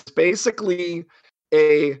basically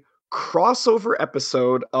a crossover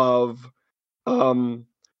episode of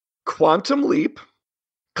Quantum Leap,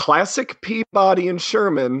 Classic Peabody and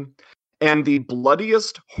Sherman, and the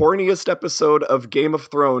bloodiest, horniest episode of Game of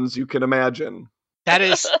Thrones you can imagine. That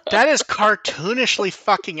is cartoonishly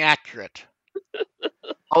fucking accurate.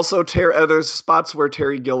 Also, there's spots where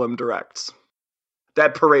Terry Gilliam directs.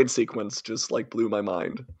 That parade sequence just like blew my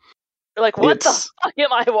mind. Like, what the fuck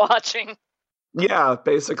am I watching? Yeah,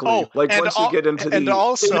 basically. Like, once you get into the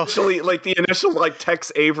initial like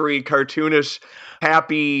Tex Avery cartoonish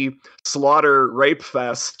happy slaughter rape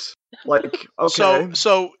fest. Like, okay.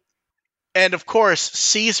 So and of course,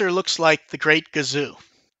 Caesar looks like the Great Gazoo.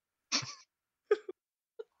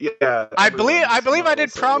 Yeah, I believe I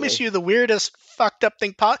did promise you the weirdest fucked up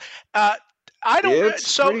thing. I don't.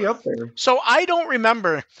 It's pretty up there. So I don't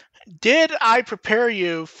remember. Did I prepare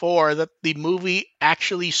you for that? The movie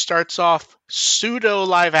actually starts off pseudo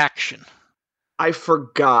live action. I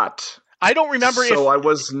forgot. I don't remember. I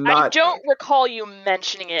was not. I don't recall you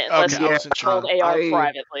mentioning it unless you told AR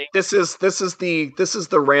privately. This is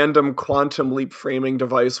the random quantum leap framing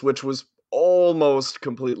device, which was almost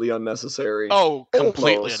completely unnecessary. Oh,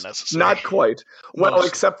 completely unnecessary. Not quite. Well,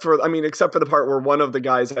 except for the part where one of the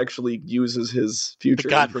guys actually uses his future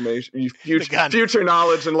information, future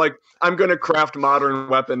knowledge, and like, I'm going to craft modern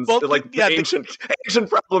weapons. Well, like, ancient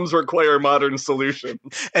problems require modern solutions.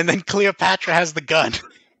 And then Cleopatra has the gun.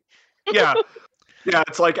 Yeah. Yeah,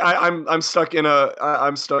 it's like I'm stuck in a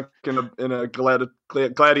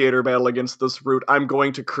gladiator battle against this root. I'm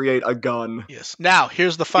going to create a gun. Yes. Now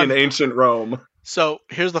here's the fun in ancient Rome. So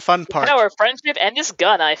here's the fun part. Our friendship and this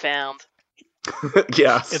gun I found.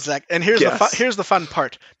 Yes. Exactly. And here's the fun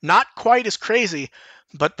part. Not quite as crazy,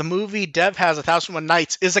 but the movie Dev Has 1001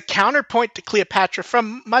 Nights is a counterpoint to Cleopatra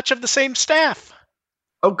from much of the same staff.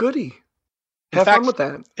 Oh, goody. Have fun with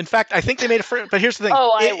that. In fact, I think they made it. But here's the thing.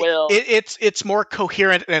 Oh, I will. It's more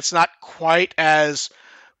coherent, and it's not quite as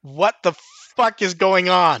what the fuck is going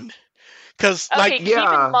on. Because keep in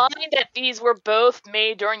mind that these were both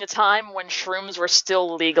made during the time when shrooms were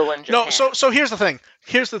still legal in Japan. No, so here's the thing.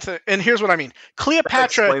 And here's what I mean.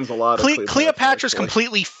 Cleopatra explains a lot of Cleopatra's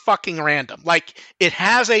completely fucking random. Like, it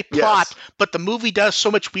has a plot, but the movie does so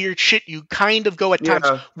much weird shit. You kind of go at times,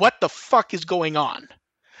 what the fuck is going on?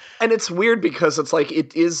 And it's weird because it's like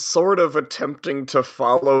it is sort of attempting to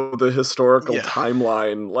follow the historical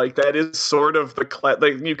timeline. Like, that is sort of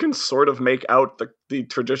you can sort of make out the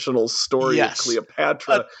traditional story of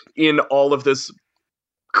Cleopatra in all of this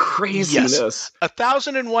craziness. Yes.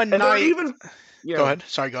 1001 Nights. Go ahead.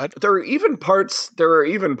 Sorry, go ahead. There are even parts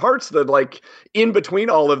that, like, in between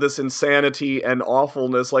all of this insanity and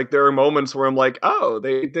awfulness, like, there are moments where I'm like, oh,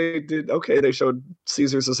 they showed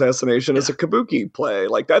Caesar's assassination as a kabuki play.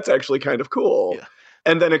 Like, that's actually kind of cool. Yeah.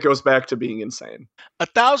 And then it goes back to being insane.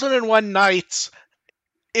 1001 Nights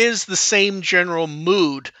is the same general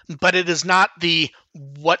mood, but it is not the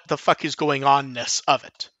what the fuck is going on-ness of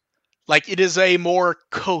it. Like, it is a more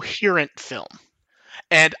coherent film.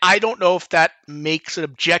 And I don't know if that makes it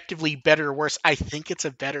objectively better or worse. I think it's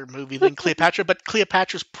a better movie than Cleopatra, but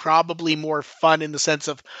Cleopatra's probably more fun in the sense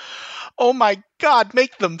of, oh my God,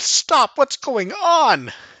 make them stop. What's going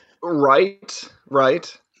on? Right.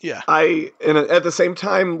 Yeah. And at the same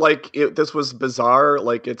time, like this was bizarre.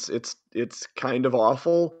 Like it's kind of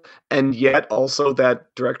awful, and yet also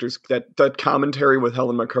that commentary with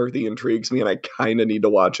Helen McCarthy intrigues me, and I kind of need to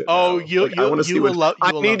watch it. Oh, now. I want to see what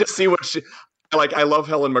I need to see what she. Like, I love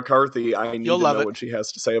Helen McCarthy. I need to know what she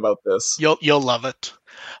has to say about this. You'll love it.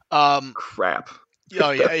 Crap.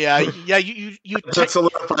 Oh yeah. You that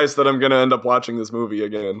solidifies that I'm going to end up watching this movie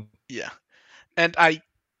again. Yeah, and I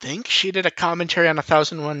think she did a commentary on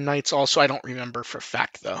 1001 Nights also. I don't remember for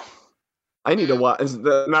fact though. I need to watch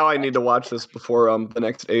now. I need to watch this before the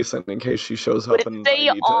next ASIN in case she shows up. But they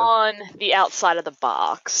on the outside of the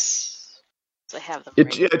box. I have them.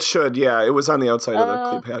 It should, yeah. It was on the outside of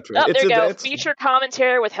the Cleopatra. Oh, there you go. Feature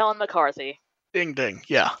commentary with Helen McCarthy. Ding ding,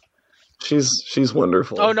 yeah. She's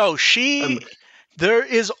wonderful. Oh no, there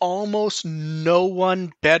is almost no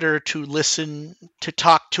one better to listen to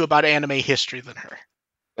talk to about anime history than her.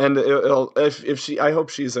 And I hope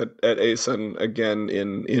she's at ASIN again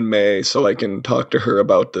in May, so I can talk to her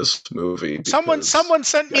about this movie. Someone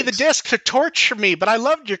sent me the disc to torture me, but I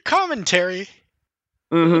loved your commentary.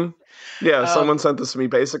 Mm-hmm. Yeah, someone sent this to me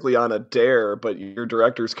basically on a dare, but your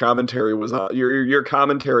director's commentary was on your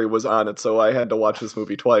commentary was on it, so I had to watch this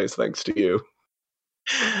movie twice, thanks to you.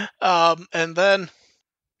 And then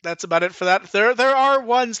that's about it for that. There are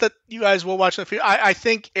ones that you guys will watch in the future. I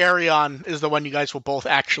think Arion is the one you guys will both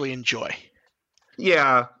actually enjoy.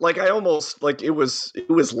 Yeah, like I almost like it was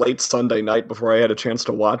late Sunday night before I had a chance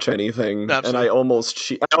to watch anything, Absolutely. And I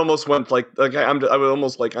almost went like I'm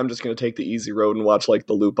just gonna take the easy road and watch like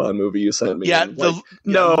the Lupin movie you sent me. Yeah,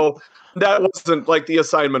 no, that wasn't like the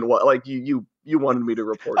assignment. Like you wanted me to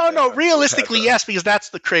report. Oh no, realistically yes, because that's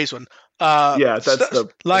the crazy one. Yeah, that's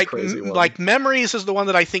the crazy one. Like Memories is the one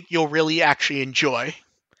that I think you'll really actually enjoy.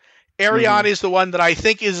 Arion is the one that I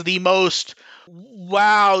think is the most.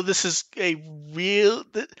 Wow, this is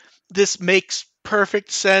this makes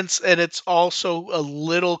perfect sense, and it's also a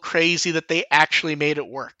little crazy that they actually made it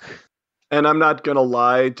work. And I'm not gonna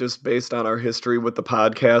lie, just based on our history with the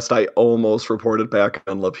podcast, I almost reported back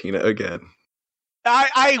on Lapina again.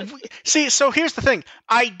 I see. So here's the thing: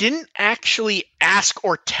 I didn't actually ask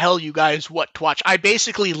or tell you guys what to watch. I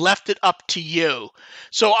basically left it up to you.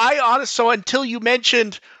 So until you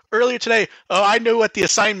mentioned earlier today, I knew what the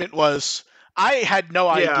assignment was. I had no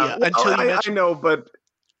idea until you mentioned. I know, but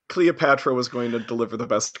Cleopatra was going to deliver the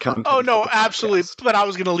best content. Oh no, absolutely! But I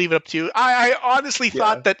was going to leave it up to you. I honestly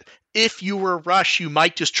thought that if you were rushed, you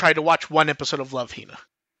might just try to watch one episode of Love Hina.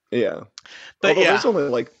 Yeah, but there's only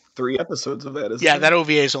like 3 episodes of that, isn't there? That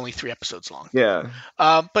OVA is only 3 episodes long. Yeah.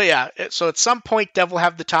 But yeah, so at some point, Dev will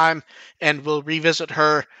have the time, and we'll revisit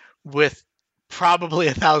her with probably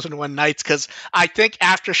 1001 Nights, because I think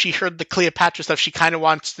after she heard the Cleopatra stuff, she kind of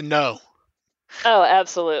wants to know. Oh,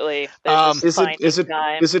 absolutely. Is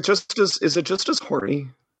it just as horny?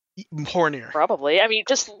 Hornier. Probably. I mean,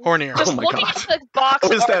 just hornier. Just looking at the box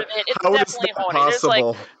art of it, it's definitely horny.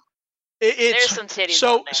 Possible? There's some titties.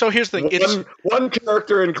 So here's the thing. One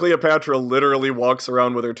character in Cleopatra literally walks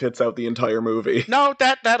around with her tits out the entire movie. No,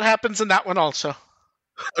 that happens in that one also.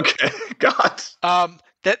 Okay, God.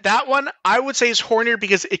 That one I would say is hornier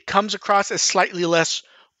because it comes across as slightly less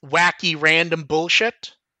wacky, random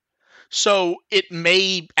bullshit. So it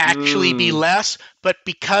may actually be less, but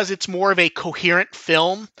because it's more of a coherent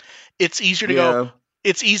film, it's easier to go.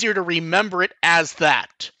 It's easier to remember it as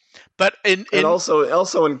that. But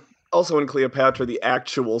also in Cleopatra, the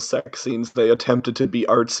actual sex scenes they attempted to be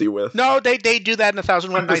artsy with. No, they do that in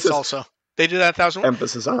 1001 Nights also. They do that in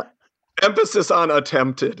 1001. Emphasis on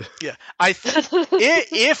attempted. Yeah,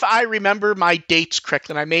 if I remember my dates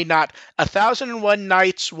correctly, and I may not, 1001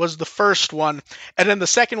 Nights was the first one, and then the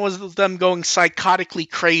second was them going psychotically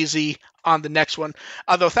crazy on the next one.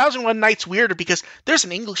 Although 1001 Nights weirder because there's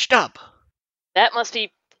an English dub. That must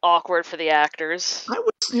be awkward for the actors. I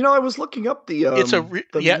was looking up the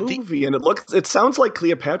movie, and it sounds like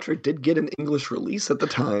Cleopatra did get an English release at the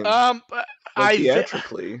time.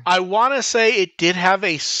 Theatrically. I want to say it did have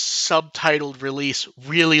a subtitled release,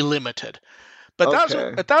 really limited. But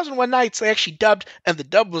 1001 Nights they actually dubbed, and the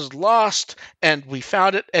dub was lost, and we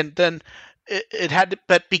found it, and then it had to,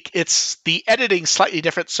 but it's the editing slightly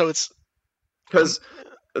different, so it's because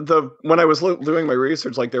when I was doing my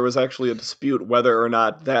research, like there was actually a dispute whether or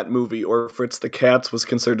not that movie or Fritz the Cats was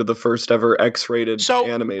considered the first ever X-rated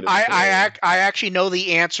animated. I actually know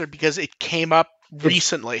the answer because it came up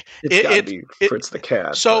recently. It's got to be Fritz the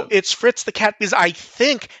Cat. So it's Fritz the Cat because I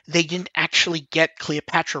think they didn't actually get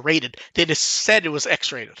Cleopatra rated. They just said it was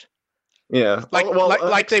X-rated. Yeah.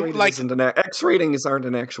 X ratings aren't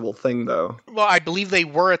an actual thing, though. Well, I believe they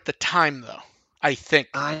were at the time, though. I think.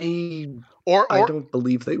 I don't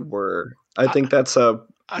believe they were. I think that's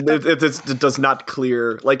it does not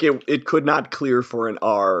clear. Like it could not clear for an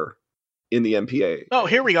R in the MPA. Oh,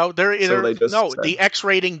 here we go. The X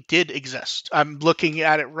rating did exist. I'm looking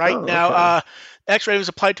at it right now. Okay. X rating was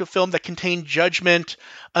applied to a film that contained judgment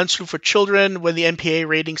unsuitable for children when the MPA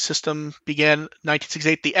rating system began in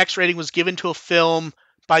 1968. The X rating was given to a film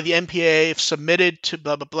by the MPA if submitted to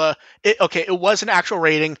blah, blah, blah. It was an actual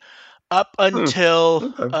rating up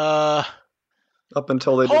until... up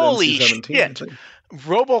until they did NC-17, I think.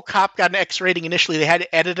 RoboCop got an X rating initially. They had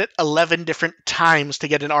to edit it 11 different times to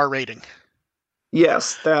get an R rating.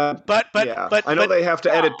 Yes, that. But I know they have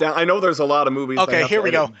to edit down. I know there's a lot of movies. Okay, here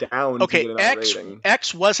we go. Down to get an R rating.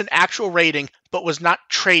 X was an actual rating, but was not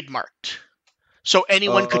trademarked, so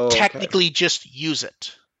anyone could technically just use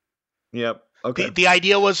it. Yep. Okay. The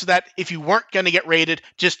idea was that if you weren't going to get rated,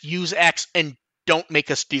 just use X and don't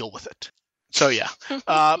make us deal with it. So yeah,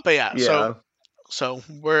 yeah. So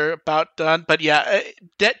we're about done. But yeah,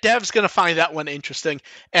 Dev's going to find that one interesting.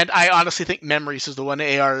 And I honestly think Memories is the one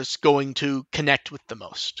AR is going to connect with the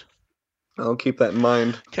most. I'll keep that in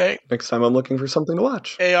mind. Okay. Next time I'm looking for something to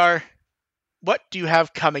watch. AR, what do you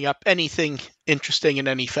have coming up? Anything interesting in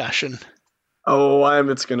any fashion? Oh,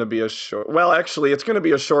 it's going to be a short... Well, actually, it's going to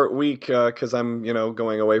be a short week because I'm,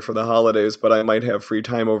 going away for the holidays, but I might have free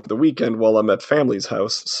time over the weekend while I'm at family's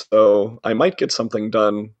house. So I might get something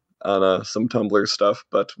done on some Tumblr stuff,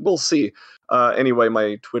 but we'll see. Anyway,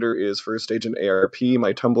 my Twitter is FirstAgentARP.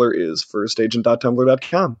 My Tumblr is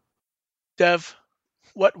firstagent.tumblr.com. Dev,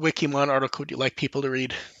 what Wikimon article would you like people to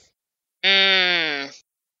read?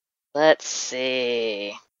 Let's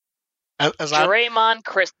see. Doraemon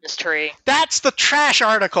Christmas tree. That's the trash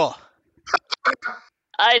article.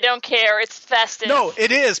 I don't care. It's festive. No,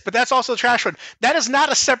 it is, but that's also the trash one. That is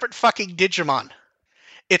not a separate fucking Digimon.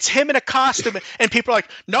 It's him in a costume, and people are like,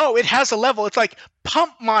 no, it has a level. It's like,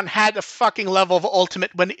 Pumpmon had a fucking level of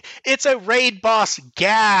Ultimate when it's a raid boss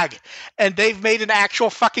gag, and they've made an actual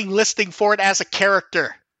fucking listing for it as a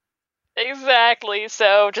character. Exactly,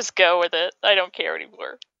 so just go with it. I don't care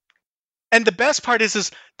anymore. And the best part is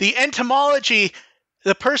the entomology,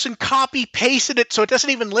 the person copy-pasted it so it doesn't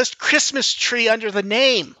even list Christmas tree under the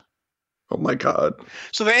name. Oh my god.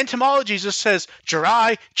 So the entomology just says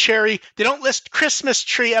Jirai, cherry. They don't list Christmas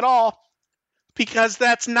tree at all because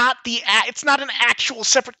it's not an actual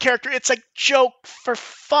separate character. It's a joke for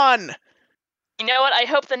fun. You know what? I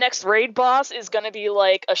hope the next raid boss is going to be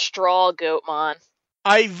like a straw goatmon.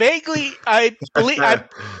 I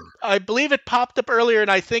believe it popped up earlier, and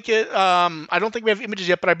I think I don't think we have images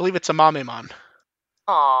yet, but I believe it's a Mamemon.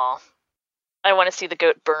 Aw. I want to see the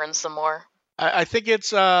goat burn some more. I think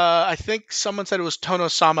it's I think someone said it was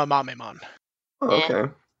Tono-sama Mamemon. Oh,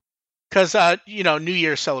 okay. Because New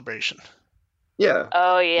Year's celebration. Yeah.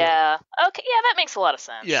 Oh yeah. Okay, yeah, that makes a lot of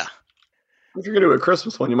sense. Yeah. If you're gonna do a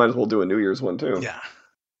Christmas one, you might as well do a New Year's one too. Yeah.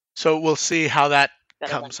 So we'll see how that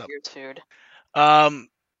comes up. Food.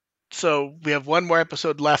 So we have one more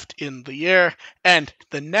episode left in the year, and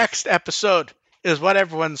the next episode is what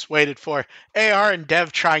everyone's waited for: AR and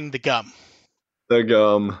Dev trying the gum. The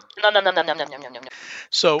gum. No.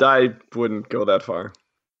 So I wouldn't go that far.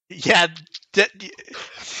 Yeah,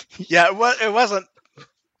 it wasn't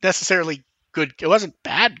necessarily good. It wasn't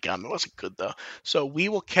bad gum. It wasn't good though. So we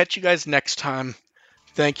will catch you guys next time.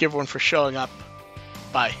 Thank you everyone for showing up.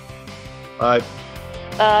 Bye. Bye.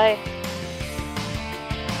 Bye.